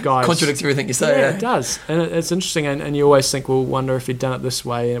top guys. Contradicts everything you say. Yeah, it does. And it's interesting, and you always think, well, wonder if he'd done it this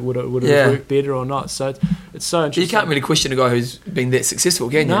way, and would it have worked better or not. So it's so interesting. You can't really question a guy who's been that successful,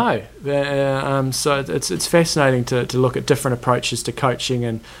 can you? No. So it's fascinating to look at different approaches to coaching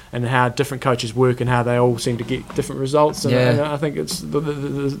and how different coaches work and how they all seem to get different results. And I think it's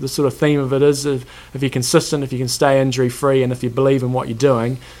the sort of theme of it is if you're consistent, if you can stay injury free, and if you believe in what you're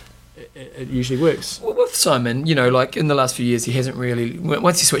doing, it usually works. Well, with Simon, like in the last few years, he hasn't really.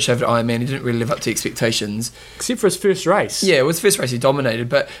 Once he switched over to Ironman, he didn't really live up to expectations. Except for his first race. Yeah, it was his first race he dominated,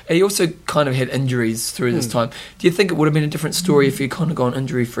 but he also kind of had injuries through this time. Do you think it would have been a different story if he'd kind of gone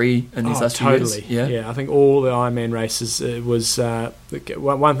injury free in these last few years? Yeah, I think all the Ironman races, it was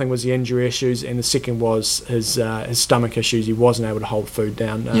one thing was the injury issues, and the second was his stomach issues. He wasn't able to hold food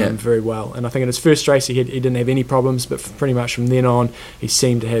down very well, and I think in his first race he didn't have any problems, but pretty much from then on he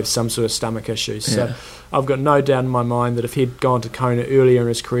seemed to have some sort of stomach issues. So I've got no doubt in my mind that if he'd gone to Kona earlier in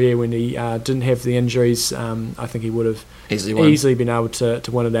his career when he didn't have the injuries, I think he would have easily been able to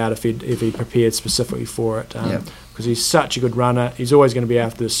win it out if he prepared specifically for it. Because he's such a good runner. He's always going to be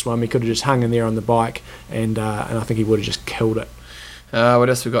after the swim. He could have just hung in there on the bike, and I think he would have just killed it. What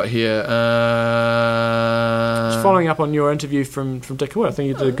else we got here? Just following up on your interview from Dick Wood, I think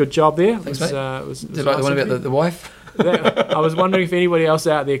you did a good job there. Thanks, was, mate. was Did you like the one about the wife? I was wondering if anybody else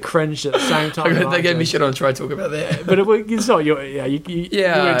out there cringed at the same time. They gave me shit on trying to talk about that. But it's not your. Yeah, you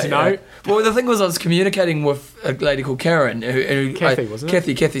went to know. Well, the thing was, I was communicating with a lady called Karen, Kathy, wasn't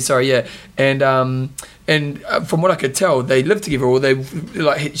it? Kathy, sorry, yeah. And from what I could tell, they live together, or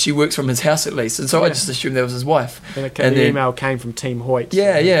she works from his house at least, and so I just assumed that was his wife. And the email came from Team Hoyt.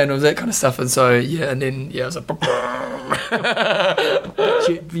 Yeah, and all that kind of stuff, and so and then I was like,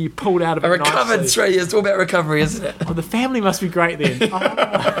 you pulled out of it. I recovered straight. It's all about recovery, isn't it? Oh, the family must be great then.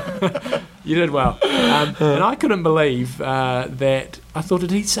 You did well. And I couldn't believe that. I thought,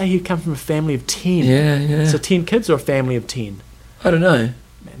 did he say he'd come from a family of 10? Yeah. So 10 kids or a family of 10? I don't know.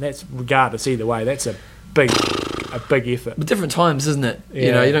 Man, that's, regardless either way, that's a big effort. But different times, isn't it?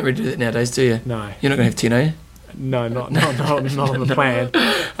 Yeah. You don't really do that nowadays, do you? No. You're not going to have 10, are you? No, not on the plan.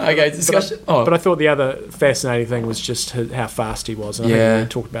 Okay, discussion. But I thought the other fascinating thing was just how fast he was. And I think we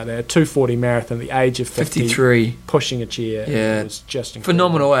talked about that. A 2:40 marathon, the age of 53, pushing a chair. Yeah, it was just incredible.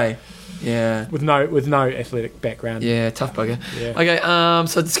 Phenomenal, eh? Yeah. With no athletic background. Yeah, tough bugger. Yeah. Okay,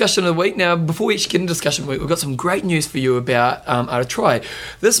 so discussion of the week. Now, before we actually get into discussion of the week, we've got some great news for you about Art of Try.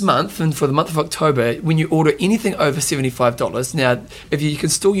 This month, and for the month of October, when you order anything over $75, now, if you can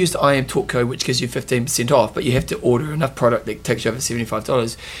still use the I Am Talk code, which gives you 15% off, but you have to order enough product that takes you over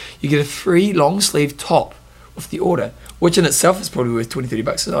 $75, you get a free long sleeve top with the order, which in itself is probably worth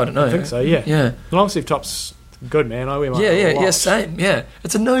 $20-$30. I don't know. I think so, yeah. Yeah. The long sleeve top's good, man. I wear mine. Yeah, same. Yeah,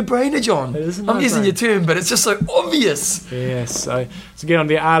 it's a no-brainer, John. It is a I'm using no-brainer. your term, but it's just so obvious. Yeah, so get on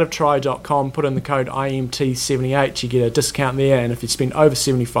the artoftry.com, put in the code IMT78, you get a discount there, and if you spend over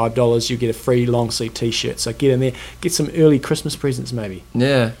 $75, you get a free long sleeve t-shirt. So get in there, get some early Christmas presents maybe.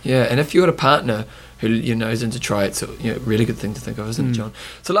 Yeah, and if you've got a partner who is into try, it's a really good thing to think of, isn't it, John?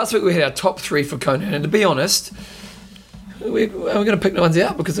 So last week we had our top 3 for Conan, and to be honest, we're going to pick the ones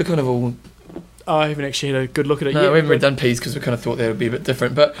out because they're kind of all. I haven't actually had a good look at it No, yet. we haven't really done peas because we kind of thought that would be a bit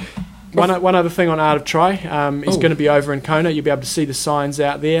different. But one other thing on Art of Try, is going to be over in Kona. You'll be able to see the signs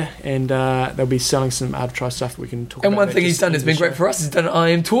out there, and they'll be selling some Art of Try stuff we can talk about. And one thing he's done has been great for us. He's done an I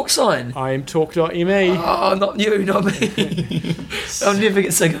Am Talk sign. IamTalk.me. Oh, not you, not me. I'll never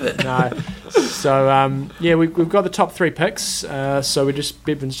get sick of it. No. So we've got the top 3 picks. So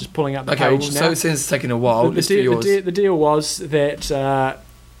Bevan's just pulling up the Okay, page now. so since it's taking a while, The deal was that.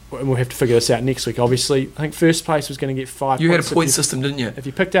 And we'll have to figure this out next week, obviously. I think first place was going to get 5 points. You had a point system, didn't you? If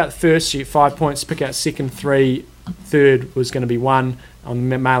you picked out first, you get 5 points. Pick out second, 3. Third was going to be 1 on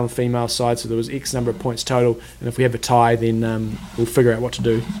the male and female side, so there was X number of points total. And if we have a tie, then we'll figure out what to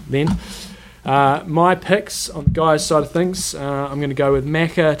do then. My picks on the guys' side of things, I'm going to go with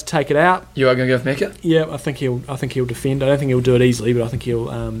Macca to take it out. You are going to go with Macca? Yeah, I think he'll defend. I don't think he'll do it easily, but I think he'll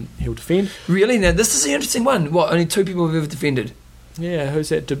defend. Really? Now, this is an interesting one. What, only 2 people have ever defended? Yeah, who's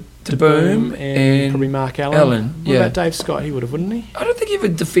that? De Boom and probably Mark Allen. What about Dave Scott? He would have, wouldn't he? I don't think he ever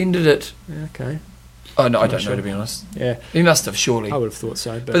defended it. Okay. Oh, no, I don't know, to be honest. Yeah. He must have, surely. I would have thought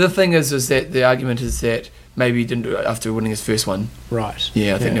so. But the thing is that the argument is that maybe he didn't do it after winning his first one. Right.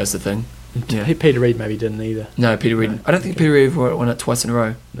 Yeah, I think that's the thing. Yeah. Peter Reid maybe didn't either. No, Peter Reid. I don't think Peter Reid won it twice in a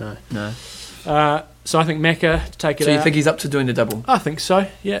row. No. So I think Macca to take it out. So you think he's up to doing the double? I think so.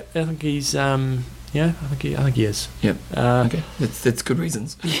 Yeah, I think he's. I think he is. Yep. Okay. That's good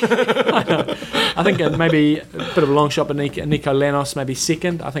reasons. I think maybe a bit of a long shot, but Nico Lanos maybe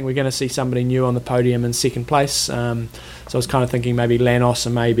second. I think we're going to see somebody new on the podium in second place. So I was kind of thinking maybe Lanos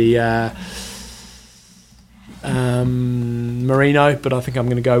and maybe Marino, but I think I'm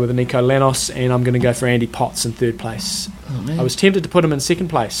going to go with Nico Lanos, and I'm going to go for Andy Potts in third place. Oh, man. I was tempted to put him in second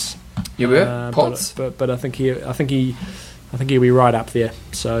place. You were Potts, but I think he'll be right up there.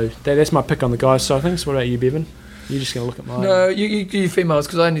 So that's my pick on the guys' side of things. What about you, Bevan? You're just going to look at mine. No, you females,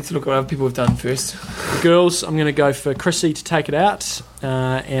 because I need to look at what other people have done first. The girls, I'm going to go for Chrissy to take it out,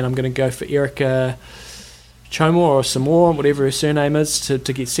 and I'm going to go for Erica Chomor or Samore, whatever her surname is, to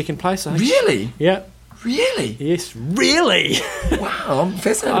get second place. I think. Really? Yeah. Really? Yes, really. Wow, I'm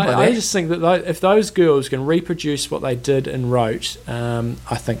fascinated by that. I just think that if those girls can reproduce what they did and wrote,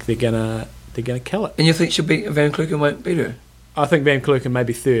 I think they're gonna kill it. And you think she'll beat Van Kluken, won't beat her? I think Van Kluken may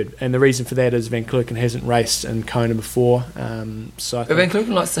be third, and the reason for that is Van Kluken hasn't raced in Kona before. So I But Van Kluken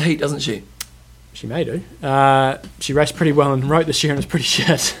likes the heat, doesn't she? She may do. She raced pretty well and wrote this year and was pretty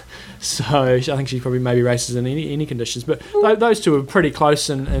shit. So I think she probably maybe races in any conditions. But those two were pretty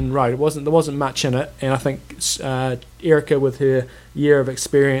close in road. There wasn't much in it, and I think Erica, with her year of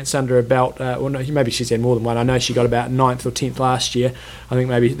experience under her belt, well, no, maybe she's had more than one. I know she got about 9th or 10th last year. I think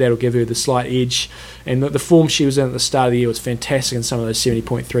maybe that'll give her the slight edge. And the form she was in at the start of the year was fantastic in some of those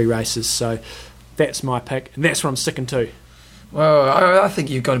 70.3 races. So that's my pick, and that's what I'm sticking to. Well, I think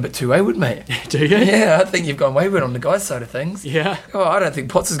you've gone a bit too wayward, mate. Do you? Yeah, I think you've gone wayward on the guys' side of things. Yeah. Oh, I don't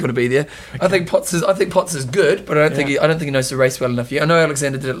think Potts is going to be there. Okay. I think Potts is good, but I don't think he knows the race well enough yet. I know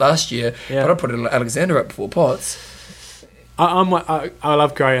Alexander did it last year, but I'd put Alexander up before Potts. I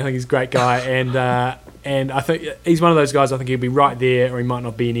love Curry. I think he's a great guy, and I think he's one of those guys. I think he'll be right there, or he might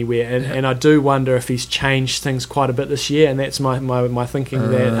not be anywhere. And I do wonder if he's changed things quite a bit this year, and that's my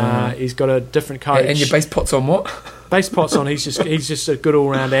thinking that he's got a different coach. And your base Potts on what? Base Potts on. He's just a good all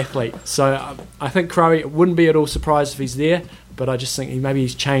round athlete. So I think Crowe wouldn't be at all surprised if he's there, but I just think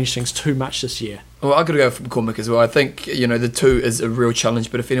he's changed things too much this year. Well, I've got to go for McCormick as well. I think, the two is a real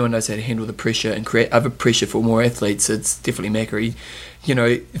challenge, but if anyone knows how to handle the pressure and create other pressure for more athletes, it's definitely Macca.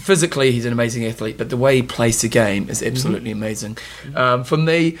 Physically he's an amazing athlete, but the way he plays the game is absolutely amazing. For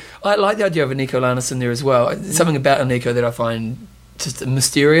me, I like the idea of a Nico Larness in there as well. There's something about a Nico that I find just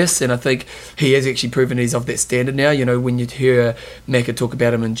mysterious, and I think he has actually proven he's of that standard now. When you hear Macca talk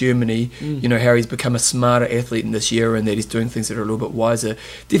about him in Germany, how he's become a smarter athlete in this year and that he's doing things that are a little bit wiser,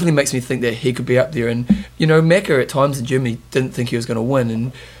 definitely makes me think that he could be up there. And Macca at times in Germany didn't think he was going to win,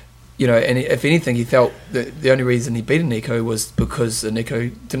 and and if anything, he felt that the only reason he beat Nico was because Nico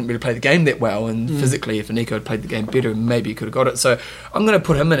didn't really play the game that well, and physically, if Nico had played the game better, maybe he could have got it. So I'm going to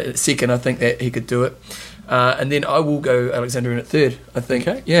put him in at second. I think that he could do it. And then I will go Alexander in at third, I think.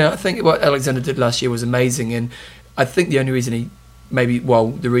 Okay. Yeah, I think what Alexander did last year was amazing, and I think the only reason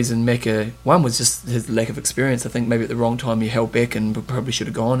the reason Macca won was just his lack of experience. I think maybe at the wrong time he held back and probably should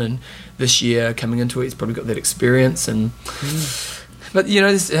have gone, and this year coming into it he's probably got that experience. And but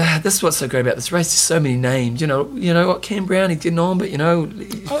this is what's so great about this race. There's so many names. What Cam Brown, he's getting on, but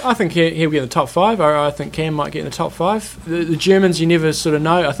I think he'll get in the top 5. I think Cam might get in the top 5. The Germans, you never sort of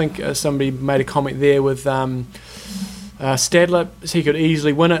know. I think somebody made a comment there with Stadler. He could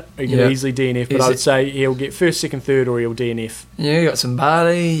easily win it. He could easily DNF, but I would say he'll get first, second, third, or he'll DNF. Yeah, you got some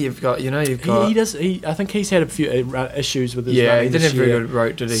Barley. You've got. He does. I think he's had a few issues with his running. Yeah, he didn't have a very good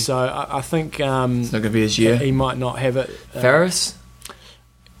road, did he? So I think it's not going to be his year. He might not have it. Ferris.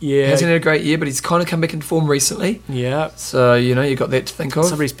 Yeah, hasn't had a great year, but he's kind of come back into form recently. Yeah. So, you've got that to think of.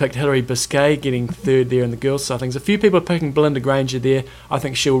 Somebody's picked Hilary Biscay getting third there in the girls' side of things. A few people are picking Belinda Granger there. I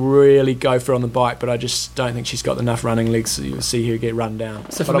think she'll really go for it on the bike, but I just don't think she's got enough running legs, so you'll see her get run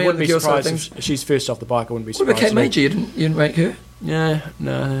down. So but I wouldn't be surprised if she's first off the bike. I wouldn't be surprised. What about Kate Major? You didn't rank her? Yeah,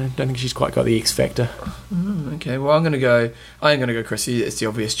 no, don't think she's quite got the X factor. Okay, well, I'm going to go Chrissy. It's the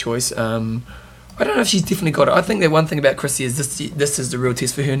obvious choice. I don't know if she's definitely got it. I think that one thing about Chrissy is this is the real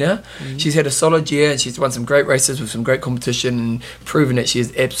test for her now. Mm-hmm. She's had a solid year and she's won some great races with some great competition and proven that she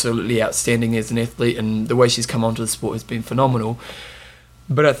is absolutely outstanding as an athlete, and the way she's come onto the sport has been phenomenal.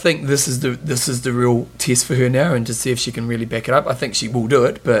 But I think this is the real test for her now, and to see if she can really back it up. I think she will do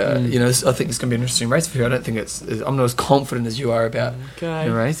it, but I think it's going to be an interesting race for her. I don't think I'm not as confident as you are about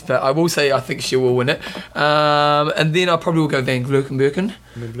the race, but I will say I think she will win it. And then I probably will go Van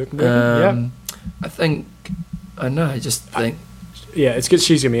Vleuten-Berken. I just think. Yeah, it's good.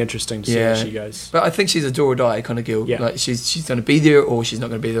 She's going to be interesting to see how she goes. But I think she's a do or die kind of girl. Yeah. Like she's going to be there or she's not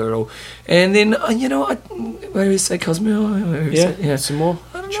going to be there at all. And then, what do we say, Cosmo? Yeah, some more.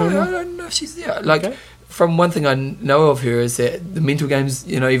 I don't know if she's there. From one thing I know of her is that the mental game's,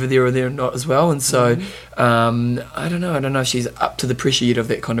 either there or there not as well. And so, I don't know if she's up to the pressure yet of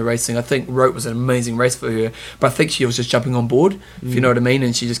that kind of racing. I think Rote was an amazing race for her, but I think she was just jumping on board, if you know what I mean,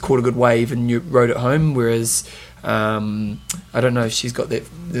 and she just caught a good wave and rode it home, whereas I don't know if she's got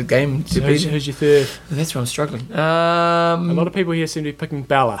the game to be. Who's your third? That's where I'm struggling. A lot of people here seem to be picking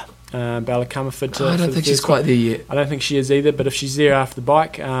Bella. Bella Comerford. I don't think she's quite there yet. I don't think she is either, but if she's there after the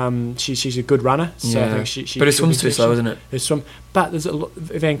bike, she's a good runner. So I think she but her swim's too slow, isn't it? Her swim. But there's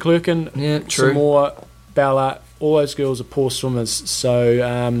Van Klerken, true. Some more, Bella, all those girls are poor swimmers. So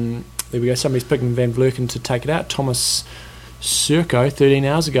there we go. Somebody's picking Van Vleuten to take it out. Thomas Serco, 13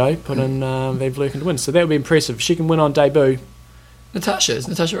 hours ago, put in Van Vleuten to win. So that would be impressive. If she can win on debut. Is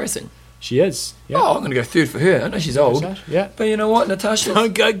Natasha racing? She is. Yeah. Oh, I'm going to go third for her. I know she's old. Yeah. But you know what, Natasha?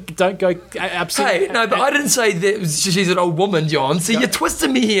 Don't go upset. Hey, no, but I didn't say that she's an old woman, John. See, you're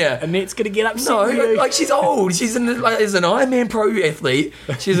twisting me here. Annette's going to get upset. No, she's old. She's as an Ironman pro athlete.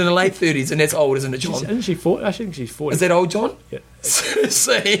 She's in her late 30s, and that's old, isn't it, John? Isn't she 40? I think she's 40. Is that old, John? Yeah.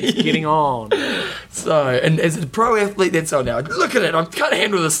 See? Getting on. So, and as a pro athlete, that's all now. Look at it, I can't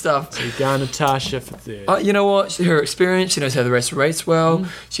handle this stuff. So you're going Natasha for third. You know what? Her experience, she knows how to race well.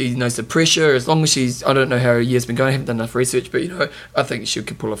 She knows the pressure. As long as I don't know how her year's been going. I haven't done enough research, but I think she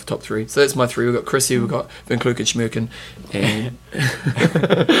could pull off the top 3. So that's my 3. We've got Chrissy, we've got Van Kluken, Schmerken, and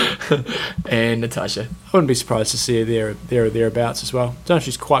and Natasha. I wouldn't be surprised to see her there or thereabouts as well. Don't know if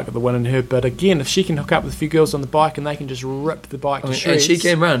she's quite got the win in her, but again, if she can hook up with a few girls on the bike and they can just rip the bike to shreds, and she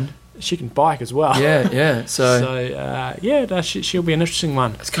can run. She can bike as well. Yeah. She'll be an interesting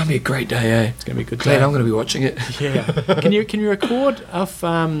one. It's gonna be a great day, eh? It's gonna be a good Glad day. I'm gonna be watching it. Yeah. Can you record off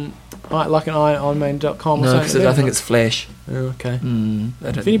like an ironman.com or No, something? because I think it's flash. Oh, okay.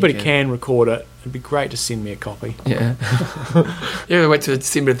 If anybody can record it, it'd be great to send me a copy. Yeah. Wait till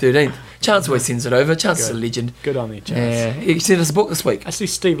December 13th. Chance always sends it over. Chance is a legend. Good on you, Chance. Yeah. He sent us a book this week. I see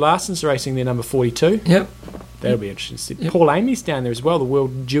Steve Larson's racing their number 42. Yep. That'll be interesting. Yep. Paul Amy's down there as well, the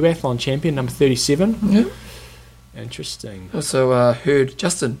world duathlon champion, number 37. Yep. Interesting. Also heard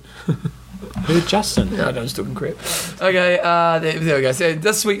Justin. Who's Justin? No, I'm just talking crap. Okay, there we go. So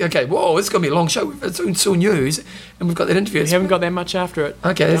this week, okay, whoa, it's going to be a long show. It's all news, and we've got that interview. We haven't got that much after it.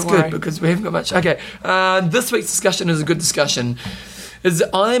 Okay, that's Don't good, worry. because we haven't got much. Okay, this week's discussion is a good discussion. Is the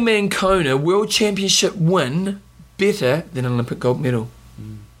Ironman Kona World Championship win better than an Olympic gold medal?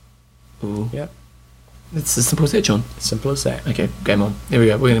 Ooh. Yep. It's as simple as that, John. Simple as that. Okay, game on. Here we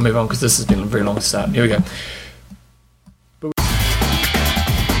go. We're going to move on because this has been a very long start. Here we go.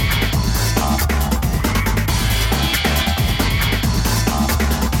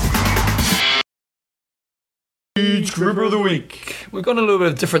 Age Group of the Week. We've gone a little bit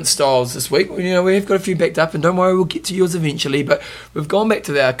of different styles this week. We've got a few backed up, and don't worry, we'll get to yours eventually. But we've gone back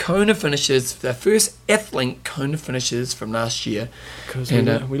to our Kona finishes, our first Athlink Kona finishes from last year. Because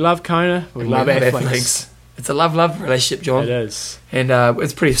we love Kona, we love athletes. It's a love relationship, John. It is. And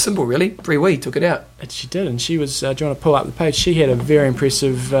it's pretty simple, really. Bree Wee took it out. And she did, and she was, do you want to pull up the page? She had a very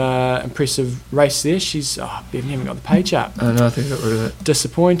impressive race there. She's, Bevan, you haven't got the page up. Oh, no, I think I got rid of it.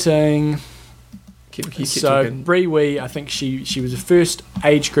 Disappointing. Keep So talking. Bree Wee, I think she was the first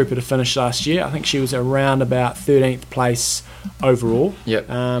age grouper to finish last year. I think she was around about 13th place overall. Yep.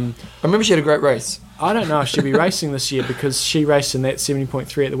 I remember she had a great race. I don't know if she'll be racing this year because she raced in that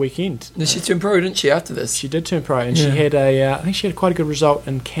 70.3 at the weekend. She turned pro, didn't she, after this? She did turn pro, and she had I think she had quite a good result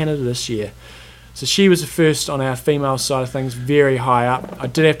in Canada this year. So she was the first on our female side of things, very high up. I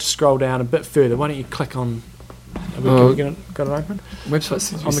did have to scroll down a bit further. Why don't you click on... Have we got it open? Website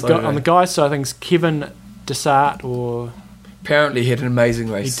seems on the guys' side of things, Kevin Dessart, or... Apparently he had an amazing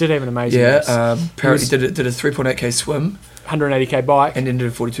He race. did have an amazing race. Apparently did a 3.8k swim 180k bike. and then did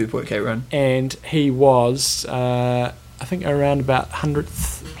a 42.k run. And he was, I think, around about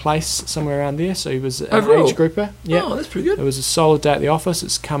 100th place, somewhere around there. So he was an Overall? age grouper. Yeah. Oh, that's pretty good. It was a solid day at the office.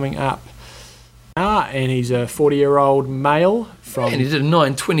 It's coming up. And he's a 40-year-old male from And he did a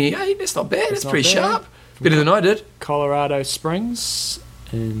 9.28. That's not bad. That's not pretty bad. sharp. Better than I did. Colorado Springs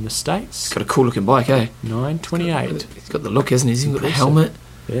in the States. Got a cool looking bike, eh? 928. He's got the look, hasn't he? He's even got the Impressive. helmet.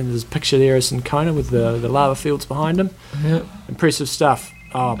 Yeah, and there's a picture there of St. Kona with the lava fields behind him. Yeah. Impressive stuff.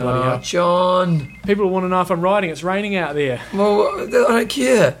 Oh, bloody hell. John. People want to know if I'm riding. It's raining out there. Well, I don't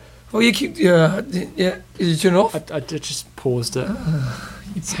care. Well, you keep. Yeah. Did you turn it off? I just paused it.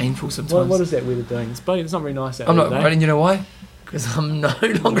 It's painful sometimes. What is that weather doing? It's not very nice out I'm there not today. riding. You know why? Because I'm no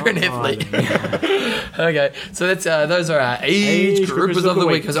longer an athlete. Okay, so that's those are our age groupers of the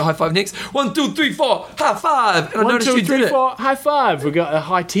week. Is it high five next? 1, 2, 3, 4, high five. And I 1, noticed 2, you 3, did 4, high five. We got a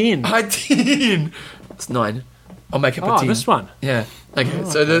high 10. it. High 10. It's 9. I'll make up a 10. This one. Yeah. Okay.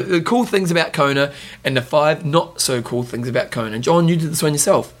 So the cool things about Kona and the 5 not so cool things about Kona. John, you did this one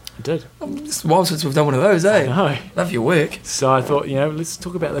yourself. I did. It's a while since we've done one of those, eh? No. Love your work. So I thought, let's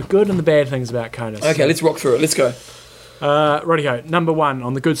talk about the good and the bad things about Kona. Okay, let's rock through it. Let's go. Righty-ho. Number 1,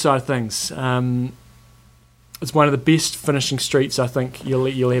 on the good side of things. It's one of the best finishing streets I think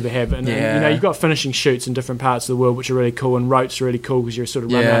you'll ever have. And you've got finishing chutes in different parts of the world which are really cool, and ropes are really cool because you're sort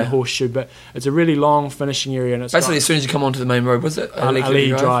of running around a horseshoe, but it's a really long finishing area. And it's Basically, as soon as you come onto the main road, was it?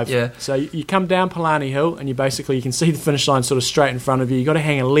 Ali'i Drive. Yeah. So you come down Palani Hill and you can see the finish line sort of straight in front of you. You've got to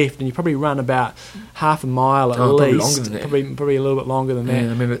hang a left and you probably run about half a mile at Probably least. longer than that. Probably a little bit longer than that. Yeah,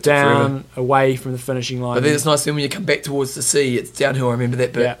 I remember it took down away from the finishing line. But then it's nice then when you come back towards the sea, it's downhill. I remember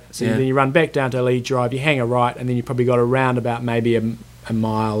that bit. Yeah. So then you run back down to Ali'i Drive, you hang a right, and then you probably got around about maybe a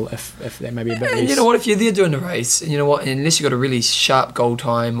mile, if that maybe a bit less. And you know what? If you're there doing the race, and you know what? Unless you've got a really sharp goal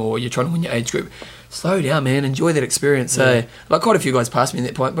time or you're trying to win your age group, slow down, man. Enjoy that experience, eh? Like quite a few guys passed me at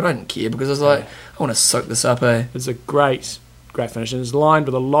that point, but I didn't care because I was like, I want to soak this up, eh? It's a great great finish, and it's lined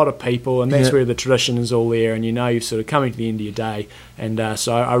with a lot of people, and that's Yeah. where the tradition is all there, and you're sort of coming to the end of your day, and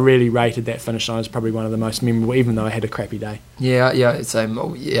so I really rated that finish line as probably one of the most memorable, even though I had a crappy day. Yeah, same.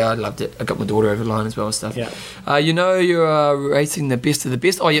 Oh, yeah, I loved it. I got my daughter over the line as well and stuff. Yeah. You're racing the best of the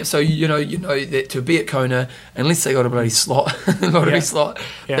best. Oh yeah, so you know that to be at Kona, unless they got a bloody slot, lottery slot,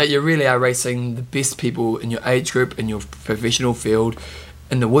 Yeah. that you really are racing the best people in your age group, in your professional field,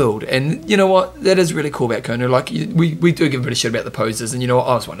 in the world. And you know what? That is really cool about Kona. Like we do give a bit of shit about the poses, and you know what?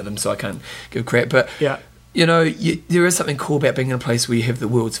 I was one of them, so I can't give a crap. But Yeah. you know, there is something cool about being in a place where you have the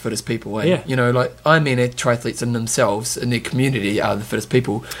world's fittest people. Eh? Yeah. You know, like Ironman triathletes in themselves, in their community, are the fittest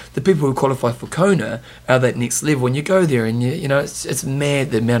people. The people who qualify for Kona are that next level. And you go there, and you know, it's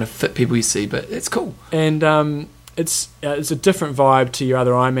mad the amount of fit people you see, but it's cool. And it's a different vibe to your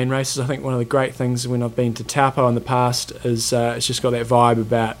other Ironman races. I think one of the great things when I've been to Taupo in the past is it's just got that vibe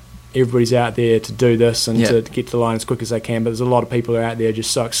about everybody's out there to do this and Yeah. to get to the line as quick as they can. But there's a lot of people who are out there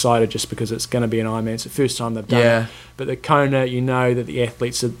just so excited just because it's going to be an Ironman. It's the first time they've done Yeah. it. But the Kona, you know that the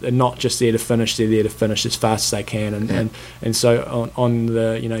athletes are not just there to finish; they're there to finish as fast as they can. And so on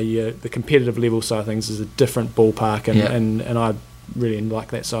the the competitive level side of things is a different ballpark, and I really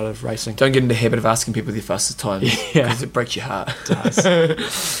like that side of racing. Don't get into the habit of asking people their fastest times Yeah. because it breaks your heart.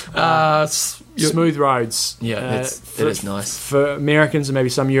 Smooth roads. Yeah, it is nice. For Americans and maybe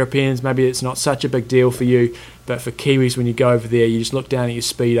some Europeans, maybe it's not such a big deal for you, but for Kiwis, when you go over there, you just look down at your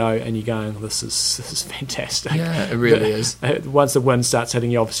speedo and you're going, "This is fantastic." Yeah, it really is. Once the wind starts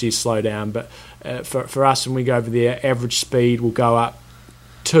hitting you, obviously you slow down. But for us, when we go over there, average speed will go up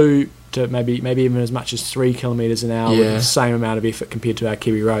 2 to maybe even as much as 3 kilometres an hour with Yeah. the same amount of effort compared to our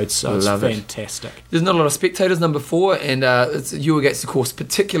Kiwi roads. So I it's love it. fantastic. There's not a lot of spectators, number 4, and it's you against the course,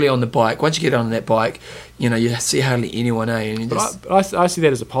 particularly on the bike. Once you get on that bike, you know, you see hardly anyone, and you just... But I see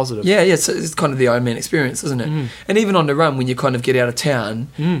that as a positive. Yeah, it's kind of the Ironman experience, isn't it? And even on the run, when you kind of get out of town,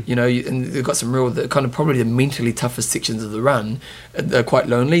 you know, and they've got some kind of probably the mentally toughest sections of the run. They're quite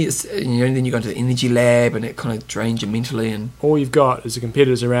lonely. And then you go into the energy lab, and it kind of drains you mentally. And All you've got is the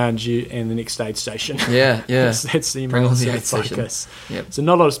competitors around you and the next aid station. yeah. That's the Bring on immense the sort aid of station. focus. Yep. So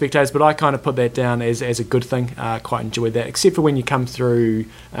not a lot of spectators, but I kind of put that down as a good thing. Quite enjoyed that, except for when you come through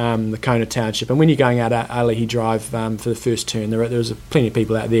the Kona Township and when you're going out Alihi Drive for the first turn. There's plenty of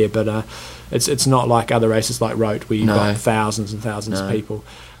people out there, but it's not like other races like Rote where you've got thousands and thousands of people.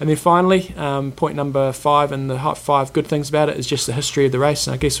 And then finally, point number 5, and the hot 5 good things about it is just the history of the race.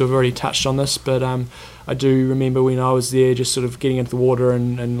 And I guess we've already touched on this, but I do remember when I was there, just sort of getting into the water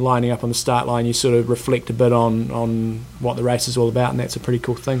and lining up on the start line, you sort of reflect a bit on what the race is all about, and that's a pretty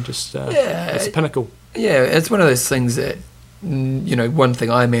cool thing. Just it's a pinnacle. Yeah, it's one of those things that, you know, one thing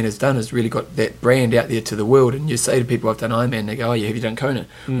Ironman has done is really got that brand out there to the world. And you say to people, I've done Ironman, they go, oh yeah, have you done Kona?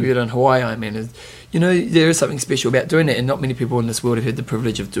 Have you done Hawaii Ironman? And, you know, there is something special about doing that, and not many people in this world have had the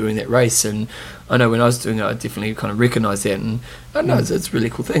privilege of doing that race. And I know when I was doing it, I definitely kind of recognised that, and I don't know, it's a really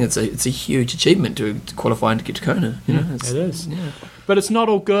cool thing. It's a huge achievement to qualify and to get to Kona. You know, It is. Yeah. But it's not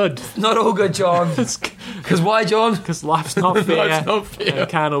all good. Not all good, John. Because why, John? Because life's not fair. Life's not fair. And it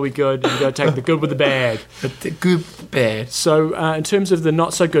can't all be good. You've got to take the good with the bad. But the good, bad. So in terms of the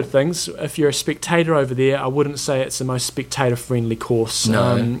not so good things, if you're a spectator over there, I wouldn't say it's the most spectator friendly course.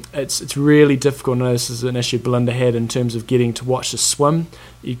 No. It's really difficult. I know this is an issue Belinda had in terms of getting to watch the swim.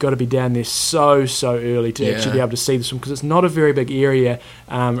 You've got to be down there so early to actually be able to see the swim, because it's not a very big area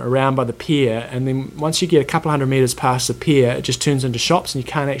around by the pier, and then once you get a couple hundred metres past the pier, it just turns into shops and you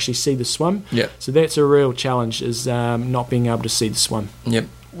can't actually see the swim. Yeah. So that's a real challenge, is not being able to see the swim. Yep.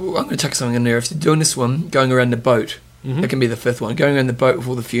 Well, I'm going to chuck something in there. If you're doing this one, going around the boat, that can be the 5th one. Going around the boat with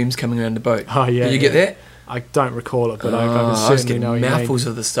all the fumes coming around the boat. Oh, yeah. Did you get that? I don't recall it, but I can I was certainly getting know what you mean. mouthfuls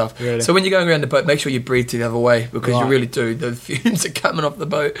of the stuff. Really? So when you're going around the boat, make sure you breathe to the other way, because you Right. really do. The fumes are coming off the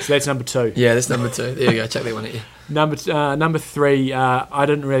boat. So that's number 2. Yeah, that's number 2. There you go. Chuck that one at you. Number 3, I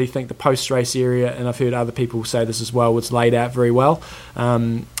didn't really think the post-race area, and I've heard other people say this as well, was laid out very well.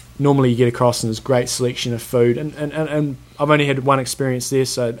 Normally you get across and there's great selection of food, and I've only had one experience there,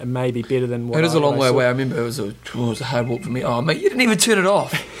 so it may be better than what It is a long way saw. away. I remember it was a hard walk for me. Oh, mate, you didn't even turn it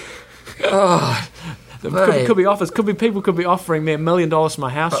off. Oh, Could be offers. People could be offering me $1 million for my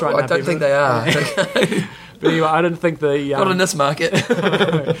house right now. I don't think they are. But anyway, I didn't think the Not in this market.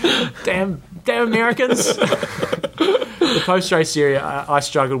 damn Americans. The post-race area I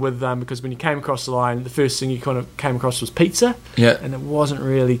struggled with because when you came across the line, the first thing you kind of came across was pizza, Yeah. and it wasn't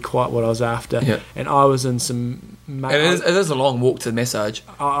really quite what I was after. Yeah. And I was in some. And it is a long walk to the massage.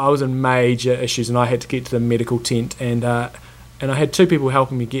 I was in major issues, and I had to get to the medical tent, and And I had 2 people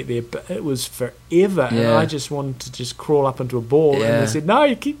helping me get there, but it was forever. And Yeah. I just wanted to just crawl up into a ball. Yeah. And they said, no,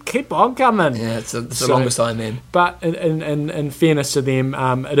 you keep on coming. Yeah, it's the So- longest Ironman. But in fairness to them,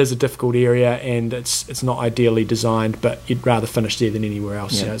 it is a difficult area and it's not ideally designed, but you'd rather finish there than anywhere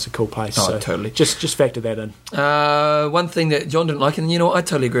else. Yeah. You know, it's a cool place. Oh, so totally. Just factor that in. One thing that John didn't like, and you know what, I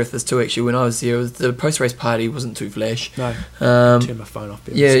totally agree with this too, actually, when I was there, was the post-race party wasn't too flash. No, turn my phone off.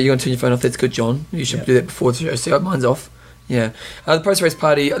 Yeah, you're going to turn your phone off. That's good, John. You should Yeah. do that before the show. See, mine's off. Yeah. The post-race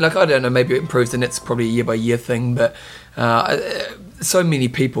party, like, I don't know, maybe it improves, and that's probably a year-by-year thing, but so many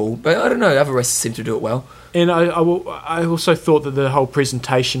people. But I don't know, other races seem to do it well. And I also thought that the whole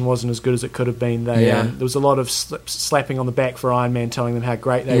presentation wasn't as good as it could have been. There was a lot of slapping on the back for Ironman, telling them how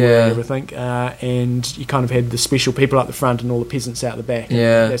great they were and everything. And you kind of had the special people up the front and all the peasants out the back. And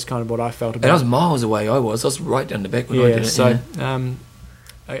Yeah. that's kind of what I felt about And I was it. miles away. I was right down the back when I did it. So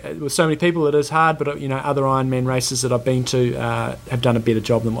with so many people, it is hard. But other Ironman races that I've been to have done a better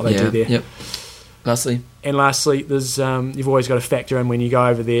job than what they do there. Yep. Lastly, there's you've always got to factor in when you go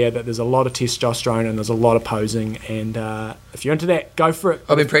over there that there's a lot of testosterone and there's a lot of posing. And if you're into that, go for it.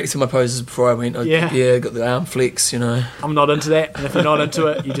 I've been practicing my poses before I went. Got the arm flex, I'm not into that, and if you're not into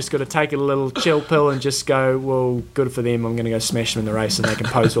it, you just got to take a little chill pill and just go, well, good for them, I'm going to go smash them in the race and they can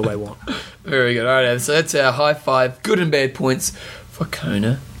pose all they want. Very good. All right, so that's our high 5 good and bad points for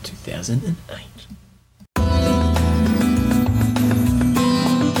Kona 2008.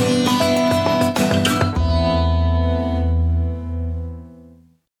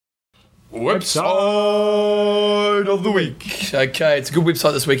 Website of the week. Okay, it's a good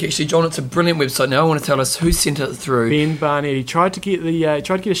website this week. Actually, John, it's a brilliant website. Now I want to tell us who sent it through. Ben Barnett. He tried to get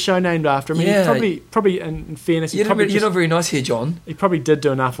a show named after him. Yeah. He probably in fairness, You're not very nice here, John. he probably did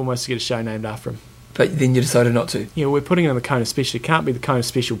do enough almost to get a show named after him. But then you decided not to. Yeah, we're putting it on the Kona Special. It can't be the Kona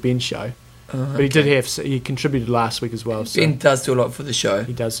Special Ben show. But he contributed last week as well. So Ben does do a lot for the show.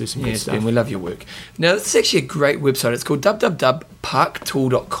 he does do some good Yes, stuff. Ben, we love your work. Now, this is actually a great website. It's called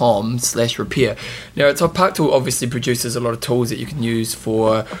www.parktool.com/repair. Now, Parktool obviously produces a lot of tools that you can use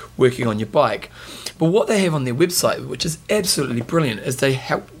for working on your bike. But what they have on their website, which is absolutely brilliant, is they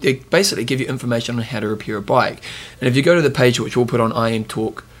basically give you information on how to repair a bike. And if you go to the page, which we'll put on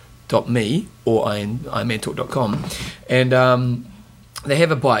imtalk.me or ironmantalk.com, and they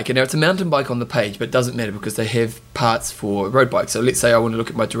have a bike, and now it's a mountain bike on the page, but it doesn't matter because they have parts for road bikes. So let's say I want to look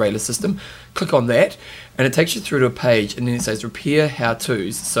at my derailleur system, click on that, and it takes you through to a page, and then it says repair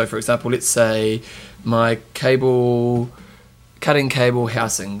how-tos. So for example, let's say my cutting cable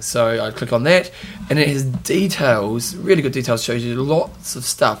housing. So I click on that, and it has details, really good details, shows you lots of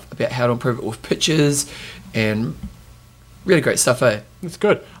stuff about how to improve it with pictures, and really great stuff, eh? It's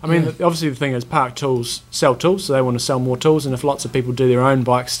good. I mean, obviously the thing is Park Tools sell tools, so they want to sell more tools, and if lots of people do their own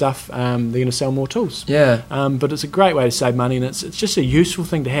bike stuff, they're going to sell more tools. Yeah. But it's a great way to save money, and it's just a useful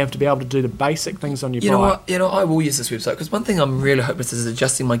thing to have to be able to do the basic things on your bike. I will use this website because one thing I'm really hopeless is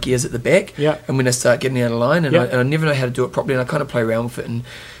adjusting my gears at the back. Yeah. And when I start getting out of line, and, Yeah. I never know how to do it properly, and I kind of play around with it, and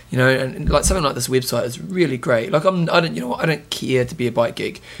and like something like this website is really great. Like I don't care to be a bike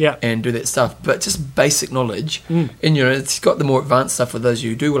geek and do that stuff, but just basic knowledge. And it's got the more advanced stuff for those of you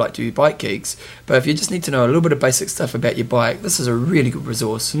who do like to be bike geeks. But if you just need to know a little bit of basic stuff about your bike, this is a really good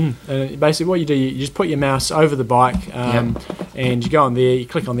resource. And basically, what you do, you just put your mouse over the bike, and you go on there, you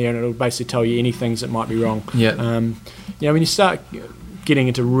click on there, and it'll basically tell you any things that might be wrong. Yeah. When you start getting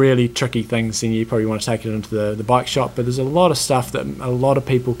into really tricky things, then you probably want to take it into the bike shop. But there's a lot of stuff that a lot of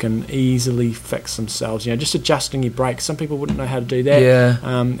people can easily fix themselves. Just adjusting your brakes. Some people wouldn't know how to do that. Yeah.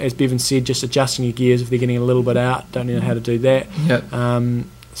 As Bevan said, just adjusting your gears if they're getting a little bit out, don't know how to do that. Yep.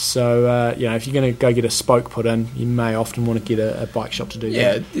 So if you're going to go get a spoke put in, you may often want to get a bike shop to do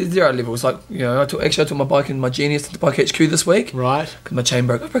that. Yeah, there are levels. Like, I took my bike and my Genius to the Bike HQ this week. Right. Because my chain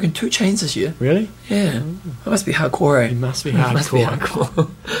broke. I've broken 2 chains this year. Really? Yeah. I must be hardcore, eh? You must be I must be hardcore.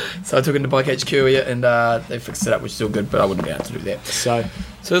 hardcore. So I took it to Bike HQ, and they fixed it up, which is all good, but I wouldn't be able to do that. So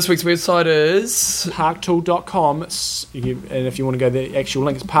this week's website is parktool.com, and if you want to go to the actual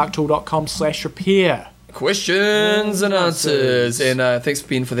link, it's parktool.com/repair. questions and answers. And thanks,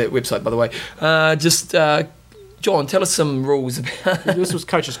 Ben, for that website, by the way. John, tell us some rules about... This was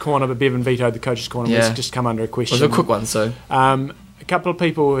Coach's Corner, but Bevan vetoed the Coach's Corner. It's just come under a question. It was a quick one, so... A couple of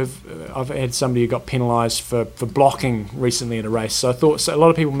people I've had somebody who got penalised for blocking recently in a race. So I thought a lot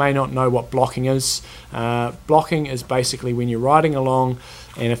of people may not know what blocking is. Blocking is basically when you're riding along,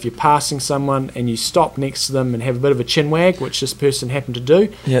 and if you're passing someone and you stop next to them and have a bit of a chin wag, which this person happened to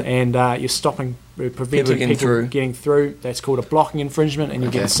do, and you're stopping, preventing people getting through, that's called a blocking infringement, and you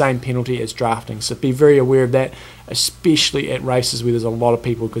get the same penalty as drafting. So be very aware of that, especially at races where there's a lot of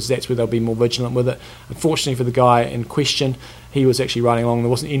people, because that's where they'll be more vigilant with it. Unfortunately for the guy in question, he was actually riding along. There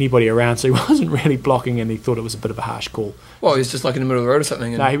wasn't anybody around, so he wasn't really blocking, and he thought it was a bit of a harsh call. Well, he was just like in the middle of the road or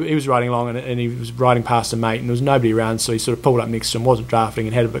something. No, he was riding along, and he was riding past a mate, and there was nobody around, so he sort of pulled up next to him, wasn't drafting,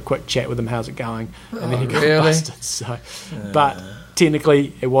 and had a bit quick chat with him, how's it going? And then he got busted. So, but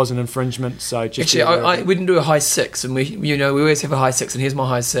technically, it was an infringement. So just actually, we didn't do a high 6, and we always have a high 6, and here's my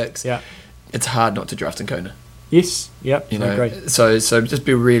high 6. Yeah, it's hard not to draft in Kona. Yes, yep, I agree. So just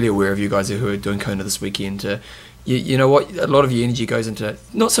be really aware of you guys who are doing Kona this weekend. You know what? A lot of your energy goes into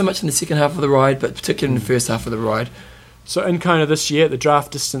not so much in the second half of the ride, but particularly in the first half of the ride. So in Kona this year, the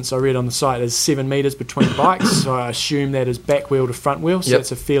draft distance I read on the site is 7 metres between bikes. So I assume that is back wheel to front wheel. So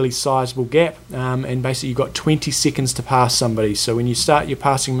it's a fairly sizable gap. And basically you've got 20 seconds to pass somebody. So when you start your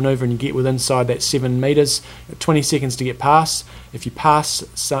passing manoeuvre and you get within inside that 7 metres, 20 seconds to get past. If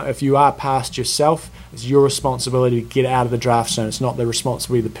you are past yourself, it's your responsibility to get out of the draft zone. It's not the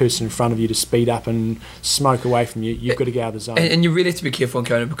responsibility of the person in front of you to speed up and smoke away from you. You've got to get out of the zone. And you really have to be careful in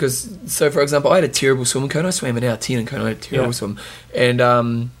Kona because, so for example, I had a terrible swim in Kona. I swam an hour 10 in Kona. I had a terrible swim.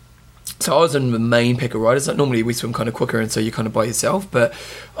 And so I was in the main pack of riders. Like normally we swim kind of quicker and so you're kind of by yourself, but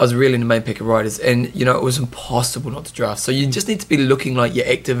I was really in the main pack of riders. And, you know, it was impossible not to draft. So you just need to be looking like you're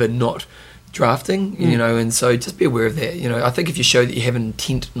active and not drafting, you know, and so just be aware of that. You know, I think if you show that you have an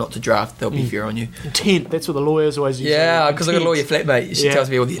intent not to draft, they'll be fair on you. Intent, that's what the lawyers always use. Yeah, because I got a lawyer flatmate. She tells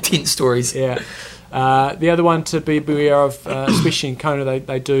me all the intent stories. Yeah. The other one to be aware of, especially in Kona,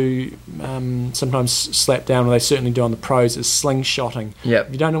 they do sometimes slap down, or they certainly do on the pros, is slingshotting. Yeah.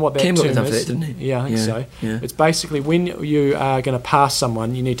 If you don't know what that term is, for that, didn't he? Yeah, I think so. Yeah. It's basically when you are going to pass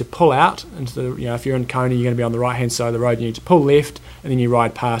someone, you need to pull out into the. You know, if you're in Kona, you're going to be on the right hand side of the road. You need to pull left, and then you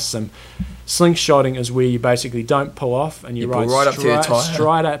ride past them. Slingshotting is where you basically don't pull off and you ride right up to your tyre.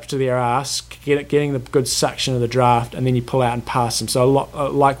 Straight up to their ass, getting the good suction of the draft, and then you pull out and pass them. So a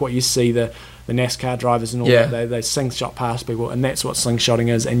lot like what you see the NASCAR drivers and all that, they slingshot past people, and that's what slingshotting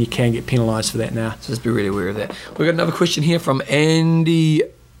is, and you can get penalised for that now. So just be really aware of that. We've got another question here from Andy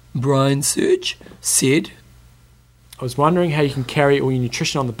Brian Surge. Said, I was wondering how you can carry all your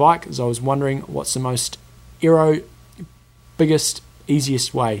nutrition on the bike, as I was wondering what's the most biggest,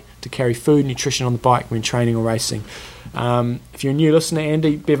 easiest way to carry food, nutrition on the bike when training or racing. If you're a new listener,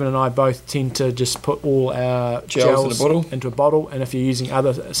 Andy, Bevan and I both tend to just put all our gels into a bottle, and if you're using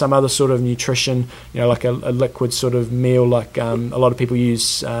some other sort of nutrition, you know, like a liquid sort of meal, like a lot of people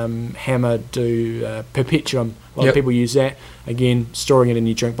use Hammer do Perpetuum. A lot of people use that. Again, storing it in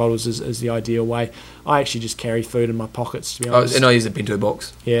your drink bottles is the ideal way. I actually just carry food in my pockets, to be honest. And I use a bento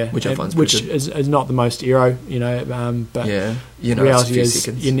box. Yeah, which I find good. Is not the most aero, you know. But you know, reality it's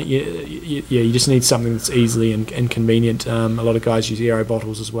a few seconds. You just need something that's easily and convenient. A lot of guys use aero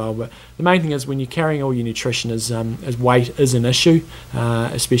bottles as well. But the main thing is when you're carrying all your nutrition, is weight is an issue,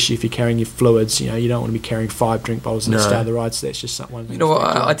 especially if you're carrying your fluids. You know, you don't want to be carrying 5 drink bottles at the start of the ride. So that's just one thing. You know what?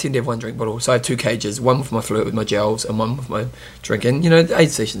 I tend to have 1 drink bottle. So I have 2 cages, one with my fluid, with my gels, and one with my drink. And you know, the aid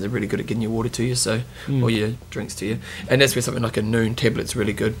stations are really good at getting your water to you, or your drinks to you. And that's where something like a Noon tablet's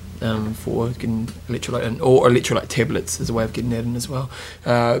really good for getting electrolyte in, or electrolyte tablets is a way of getting that in as well.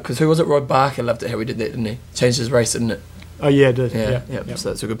 Because who was it? Rod Barker loved it how we did that, didn't he? Changed his race, didn't it? Oh yeah, it did. Yeah. So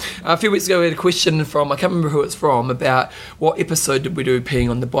that's all good. A few weeks ago we had a question from, I can't remember who it's from, about what episode did we do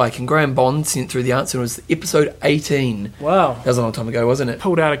peeing on the bike, and Graham Bond sent through the answer, and it was episode 18. Wow. That was a long time ago, wasn't it?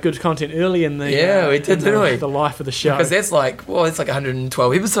 Pulled out a good content early in the we did, didn't we? The life of the show. Because that's like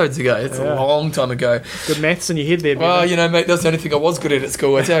 112 episodes ago. It's a long time ago. Good maths in your head there, Well, you know, mate, that's the only thing I was good at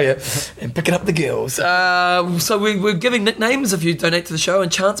school, I tell you. And picking up the girls. So we're giving nicknames if you donate to the show,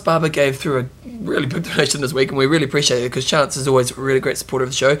 and Chance Barber gave through a really big donation this week, and we really appreciate it because Chance is always a really great supporter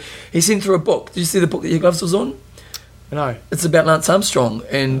of the show. He sent through a book. Did you see the book that your gloves was on? No. It's about Lance Armstrong,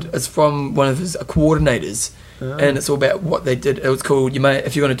 and it's from one of his coordinators, and it's all about what they did. It was called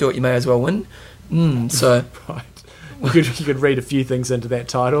If You're Going to Do It, You May As Well Win. So right. You could read a few things into that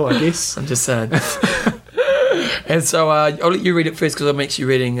title, I guess. I'm just saying. And so I'll let you read it first because I'm actually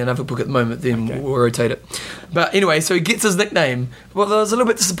reading another book at the moment, then we'll rotate it. But anyway, so he gets his nickname. Well, I was a little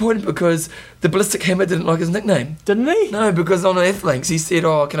bit disappointed because the Ballistic Hammer didn't like his nickname. Didn't he? No, because on Athlinks he said,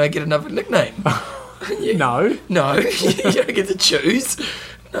 can I get another nickname? No, you don't get to choose.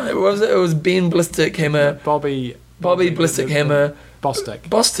 No, it was Ben Ballistic Hammer. Bobby Ballistic Hammer.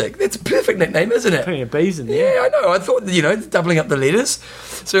 Bostic. That's a perfect nickname, isn't it? Plenty of B's in there. Yeah, I know. I thought, doubling up the letters.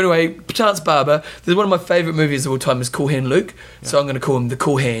 So anyway, Chance Barber. There's one of my favourite movies of all time is Cool Hand Luke. Yeah. So I'm going to call him the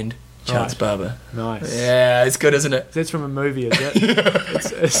Cool Hand Chance Barber. Nice. Yeah, it's good, isn't it? That's from a movie, is it?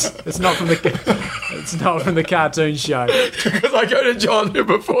 It's not from the cartoon show. Because I go to John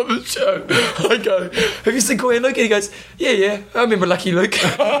before the show. I go, have you seen Cool Hand Luke? And he goes, yeah, I remember Lucky Luke.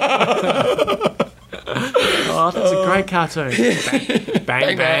 Oh, that's a great cartoon.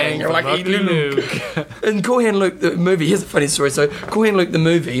 Bang, bang, You're from Lucky Lucky Luke. Luke. In Cool Hand Luke, the movie, here's a funny story. So, Cool Hand Luke, the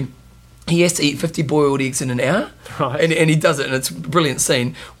movie, he has to eat 50 boiled eggs in an hour. Right. And he does it, and it's a brilliant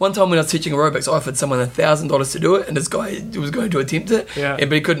scene. One time when I was teaching aerobics, I offered someone $1,000 to do it, and this guy was going to attempt it. Yeah.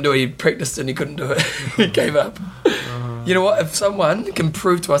 But he couldn't do it. He practiced and he couldn't do it. He gave up. You know what? If someone can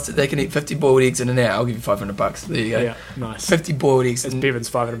prove to us that they can eat 50 boiled eggs in an hour, I'll give you $500. There you go. Yeah, nice. 50 boiled eggs. It's Bevan's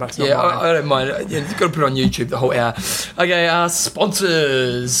 $500. Not Yeah, mine. I don't mind. Yeah, you've got to put it on YouTube the whole hour. Okay, our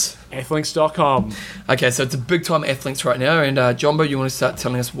sponsors. Athlinks.com. Okay, so it's a big time Athlinks right now, and Jumbo, you want to start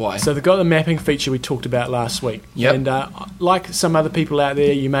telling us why? So they've got the mapping feature we talked about last week. Yep. And like some other people out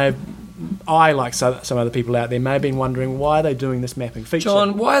there, like some other people out there, may have been wondering why are they doing this mapping feature.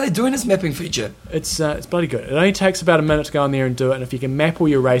 John, why are they doing this mapping feature? It's bloody good. It only takes about a minute to go in there and do it, and if you can map all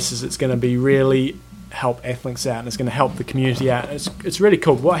your races, it's going to be really help Athlinks out, and it's going to help the community out. It's really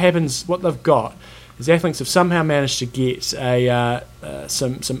cool. What they've got is Athlinks have somehow managed to get some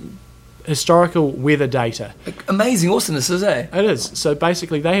historical weather data. Amazing awesomeness, is it? It is. So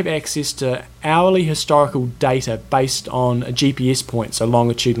basically, they have access to hourly historical data based on a GPS point, so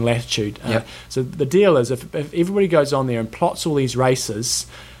longitude and latitude. Yep. So the deal is, if everybody goes on there and plots all these races,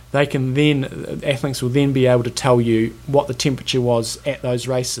 they can then, Athlinks will then be able to tell you what the temperature was at those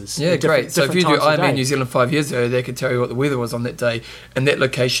races. Yeah, at great. So if you do times of Ironman day. New Zealand 5 years ago, they could tell you what the weather was on that day and that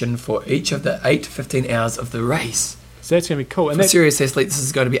location for each of the 8 to 15 hours of the race. So that's going to be cool. And For that's, serious athletes, this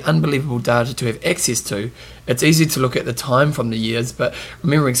is going to be unbelievable data to have access to. It's easy to look at the time from the years, but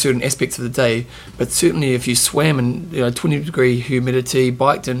remembering certain aspects of the day. But certainly, if you swam in 20-degree humidity,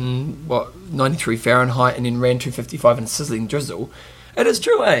 biked in 93 Fahrenheit, and then ran 255 in a sizzling drizzle, it is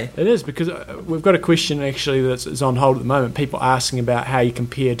true, eh? It is, because we've got a question actually that's on hold at the moment. People asking about how you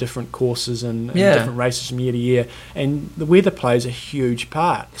compare different courses and different races from year to year. And the weather plays a huge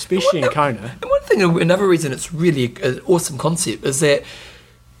part, especially in Kona. And one thing, another reason it's really an awesome concept is that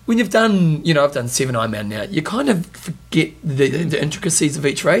when you've done, I've done 7 Ironman now, you kind of forget the intricacies of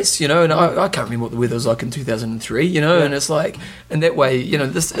each race, and I can't remember what the weather was like in 2003, and it's like, and that way,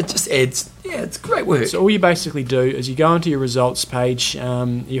 it just adds, it's great work. So all you basically do is you go into your results page,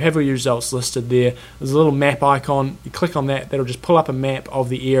 you have all your results listed there, there's a little map icon, you click on that, that'll just pull up a map of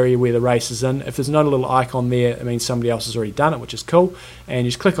the area where the race is in. If there's not a little icon there, it means somebody else has already done it, which is cool, and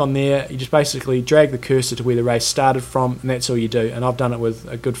you just click on there, you just basically drag the cursor to where the race started from, and that's all you do. And I've done it with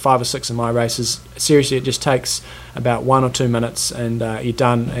a good 5 or 6 of my races. Seriously, it just takes about 1 or 2 minutes, and you're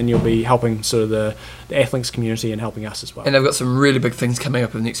done, and you'll be helping sort of the Athlinks community and helping us as well. And they've got some really big things coming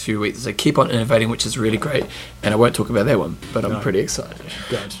up in the next few weeks. They keep on innovating, which is really great. And I won't talk about that one, but I'm pretty excited.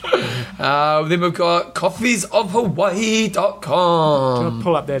 Good. Then we've got coffeesofhawaii.com. Do you want to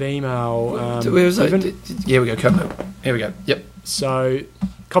pull up that email? Where was it? Evan? Here we go. Here we go. Yep. So,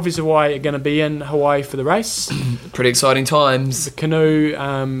 Coffees of Hawaii are going to be in Hawaii for the race. Pretty exciting times. The canoe,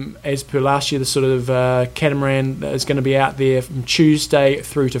 as per last year, the sort of catamaran is going to be out there from Tuesday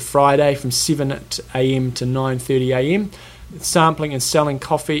through to Friday from 7 a.m. to 9:30 a.m. Sampling and selling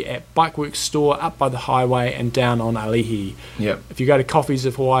coffee at Bikeworks store up by the highway and down on Alihi. Yep. If you go to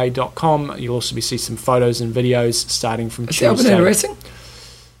coffeesofhawaii.com, you'll also see some photos and videos starting from Is Tuesday. Albert racing?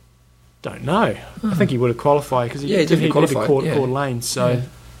 Don't know. I think he would have qualified because he did qualify. Coeur d'Alene. So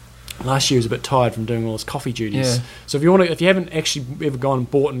last year he was a bit tired from doing all his coffee duties. Yeah. So if you haven't actually ever gone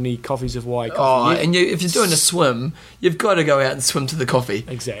and bought any Coffees of Hawaii coffee yet, and if you're doing a swim, you've got to go out and swim to the coffee.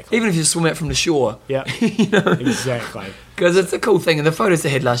 Exactly. Even if you swim out from the shore. Yeah. Exactly. Because it's a cool thing, and the photos they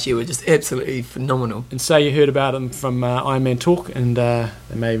had last year were just absolutely phenomenal. And say you heard about them from Ironman Talk, and they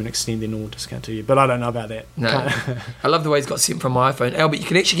may even extend their normal discount to you. But I don't know about that. No. I love the way it's got sent from my iPhone. Albert, you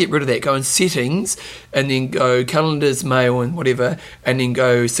can actually get rid of that. Go in settings, and then go calendars, mail, and whatever, and then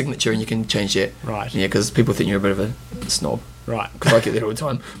go signature, and you can change that. Right. Yeah, because people think you're a bit of a snob. Right. Because I get that all the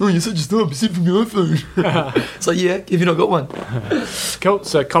time. Oh, you're such a snob. You sent from your iPhone. It's like, yeah, have you not got one? Cool.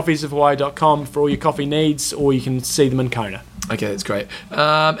 So coffeesofhawaii.com for all your coffee needs, or you can see them in Kona. Okay, that's great.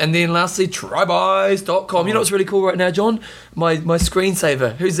 And then lastly, tribeyes.com. You know what's really cool right now, John? My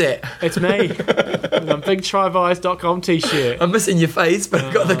screensaver. Who's that? It's me. With a big tribeyes.com t-shirt. I'm missing your face, but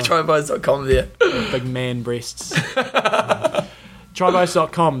I've got the tribeyes.com there. Big man breasts.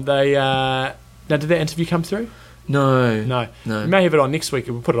 Tribeyes.com. They now, did that interview come through? No. We may have it on next week.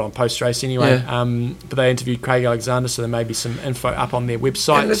 We'll put it on post-race anyway. Yeah. But they interviewed Craig Alexander, so there may be some info up on their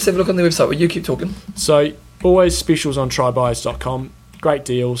website. Yeah, let's have a look on their website. Well, you keep talking. So, always specials on tribeyes.com. Great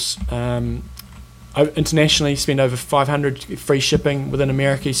deals. Internationally, you spend over $500, you get free shipping. Within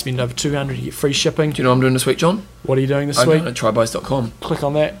America, you spend over $200, you get free shipping. Do you know what I'm doing this week, John? What are you doing this I'm week? going at tribeyes.com. Click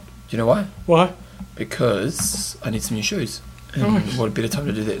on that. Do you know why? Why? Because I need some new shoes. And what a better time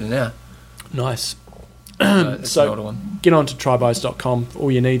to do that than now. Nice. It's So- an older one. Get on to tribeyes.com for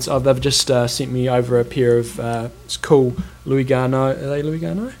all your needs. They've just sent me over a pair of it's cool Louis Garneau. Are they Louis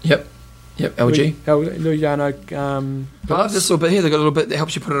Garneau? Yep, LG. Louis Garneau. I love this little bit here. They've got a little bit that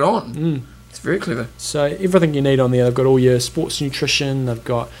helps you put it on. Mm. It's very clever. So everything you need on there. They've got all your sports nutrition. They've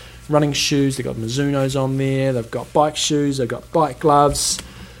got running shoes. They've got Mizuno's on there. They've got bike shoes. They've got bike gloves.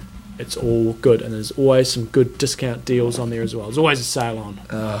 It's all good, and there's always some good discount deals on there as well. There's always a sale on.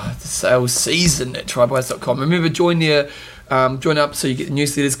 The sales season at tribewise.com. Remember, join up so you get the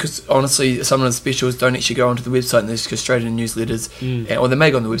newsletters, because honestly, some of the specials don't actually go onto the website and they just go straight into newsletters. Or they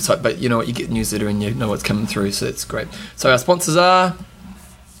may go on the website, but you know what, you get the newsletter and you know what's coming through, so it's great. So our sponsors are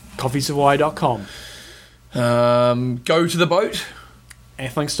coffeeshawaii.com, Go to the Boat,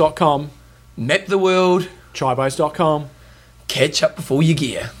 athlinks.com, Map the World, tribeyes.com. Catch Up Before You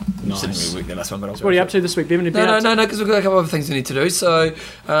Gear. Nice. Didn't really work the last one, but I was What are you up to this week, Bevan? No, because we've got a couple of other things we need to do. So,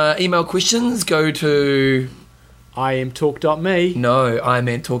 email questions, go to imtalk.me.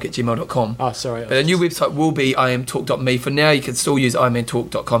 iamtalk@gmail.com. Oh, sorry. But a new website will be iamtalk.me. For now, you can still use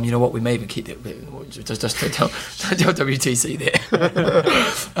iamtalk.com. You know what? We may even keep that. Just tell WTC there.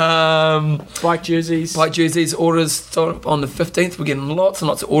 Bike jerseys. Bike jerseys orders start on the 15th. We're getting lots and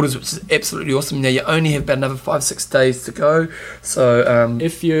lots of orders, which is absolutely awesome. Now, you only have about another 5-6 days to go. So,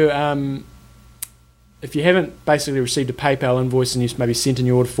 If you haven't basically received a PayPal invoice and you've maybe sent in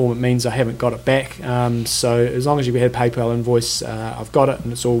your order form, it means I haven't got it back. So as long as you've had a PayPal invoice, I've got it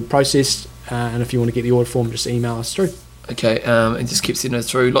and it's all processed. And if you want to get the order form, just email us through. okay, and just keep sending it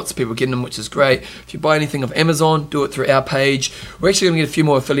through. Lots of people are getting them, which is great. If you buy anything off Amazon, do it through our page. We're actually going to get a few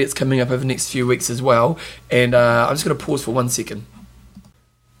more affiliates coming up over the next few weeks as well. And I'm just going to pause for 1 second.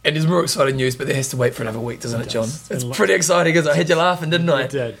 And there's more exciting news, but there has to wait for another week, doesn't it, John? It's pretty exciting, because I had you laughing, didn't I? I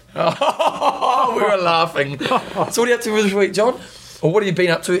did. Oh, we were laughing. So what are you up to this week, John? Or what have you been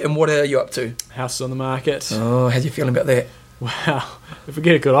up to, and what are you up to? House on the market. Oh, how do you feeling about that? Wow. If we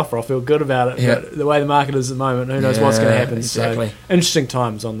get a good offer, I'll feel good about it. Yeah. But the way the market is at the moment, who knows what's going to happen. Exactly. So interesting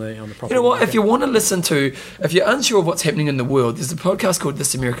times on the property You know what? market. If you want to listen to, if you're unsure of what's happening in the world, there's a podcast called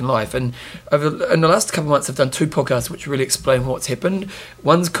This American Life, and in the last couple of months, I've done 2 podcasts which really explain what's happened.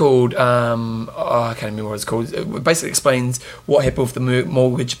 One's called, I can't remember what it's called. It basically explains what happened with the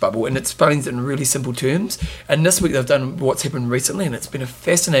mortgage bubble, and it explains it in really simple terms. And this week they've done what's happened recently, and it's been a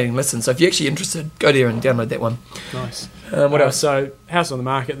fascinating listen. So if you're actually interested, go there and download that one. Nice. What else? So house on the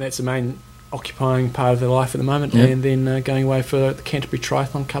market, that's the main occupying part of their life at the moment. Yeah. And then going away for the Canterbury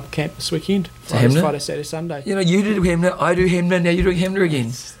Triathlon Cup camp this weekend. Hamner? Friday, Saturday, Sunday. You know, you did Hamner, I do Hamner, now you're doing Hamner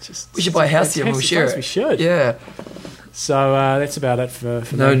again. We should buy a house here and we'll share it. We should. Yeah. So that's about it for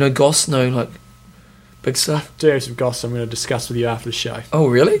No, me. no goss, no like big stuff. Do have some gossip I'm going to discuss with you after the show. Oh,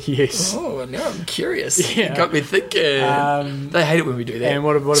 really? Yes. Oh, now I'm curious. Yeah. You got me thinking. They hate it when we do that. And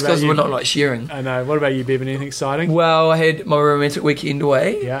what It's about because you? we're not like sharing. I know. What about you, Bevan? Anything exciting? Well, I had my romantic weekend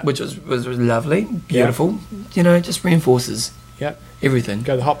away, Yeah. which was lovely, beautiful. You know, just reinforces Yep. everything.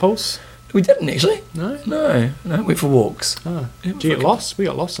 Go to the hot pools? We didn't actually. No. No, went for walks. Oh. Yeah, Do you get fucking- lost? We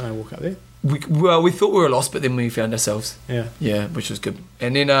got lost on our walk up there. We thought we were lost, but then we found ourselves. Yeah. Yeah, which was good.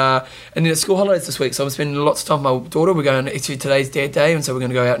 And then it's school holidays this week, so I'm spending lots of time with my daughter. We're going, actually today's Dad Day, and so we're going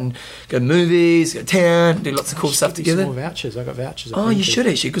to go out and go to movies, go to town, do lots of cool stuff together. More vouchers. I got vouchers. Oh, you should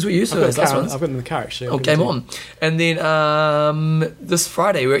actually, because we used I've those got, last car, ones. I've got them in the car actually. Oh, game on. And then this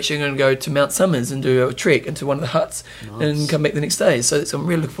Friday, we're actually going to go to Mount Summers and do a trek into one of the huts and come back the next day. So I'm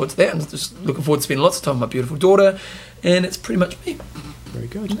really looking forward to that, and just looking forward to spending lots of time with my beautiful daughter. And it's pretty much me. Very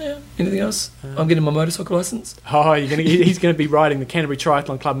good. Yeah. Anything else? I'm getting my motorcycle license. Oh, he's going to be riding the Canterbury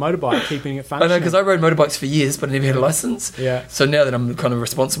Triathlon Club motorbike, keeping it I functioning. know, because I rode motorbikes for years, but I never had a license. Yeah. So now that I'm kind of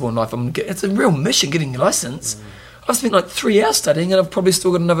responsible in life, it's a real mission getting your license. I've spent like 3 hours studying, and I've probably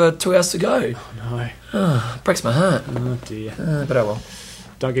still got another 2 hours to go. No. It breaks my heart. Oh dear. But I will.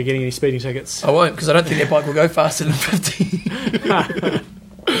 Don't go getting any speeding tickets. I won't, because I don't think that bike will go faster than 50.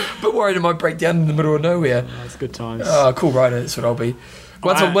 But worried it might break down in the middle of nowhere. Oh, it's good times. Oh, cool rider, that's what I'll be.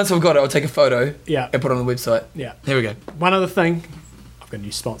 Once I've got it, I'll take a photo Yeah. and put it on the website. Yeah. Here we go. One other thing. I've got a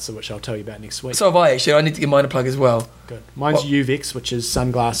new sponsor, which I'll tell you about next week. So have I, actually. I need to give mine a plug as well. Good. Mine's What? Uvex, which is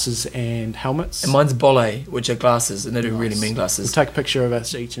sunglasses and helmets. And mine's Bolle, which are glasses, and they do really Nice. mean We'll glasses. take a picture of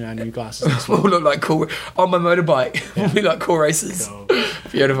us each in our new glasses. We'll look like cool on my motorbike. We'll be like cool racers. Cool.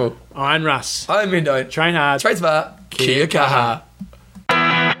 Beautiful. Iron Russ. I'm Mendo. Train hard. Trade smart. Kia kaha.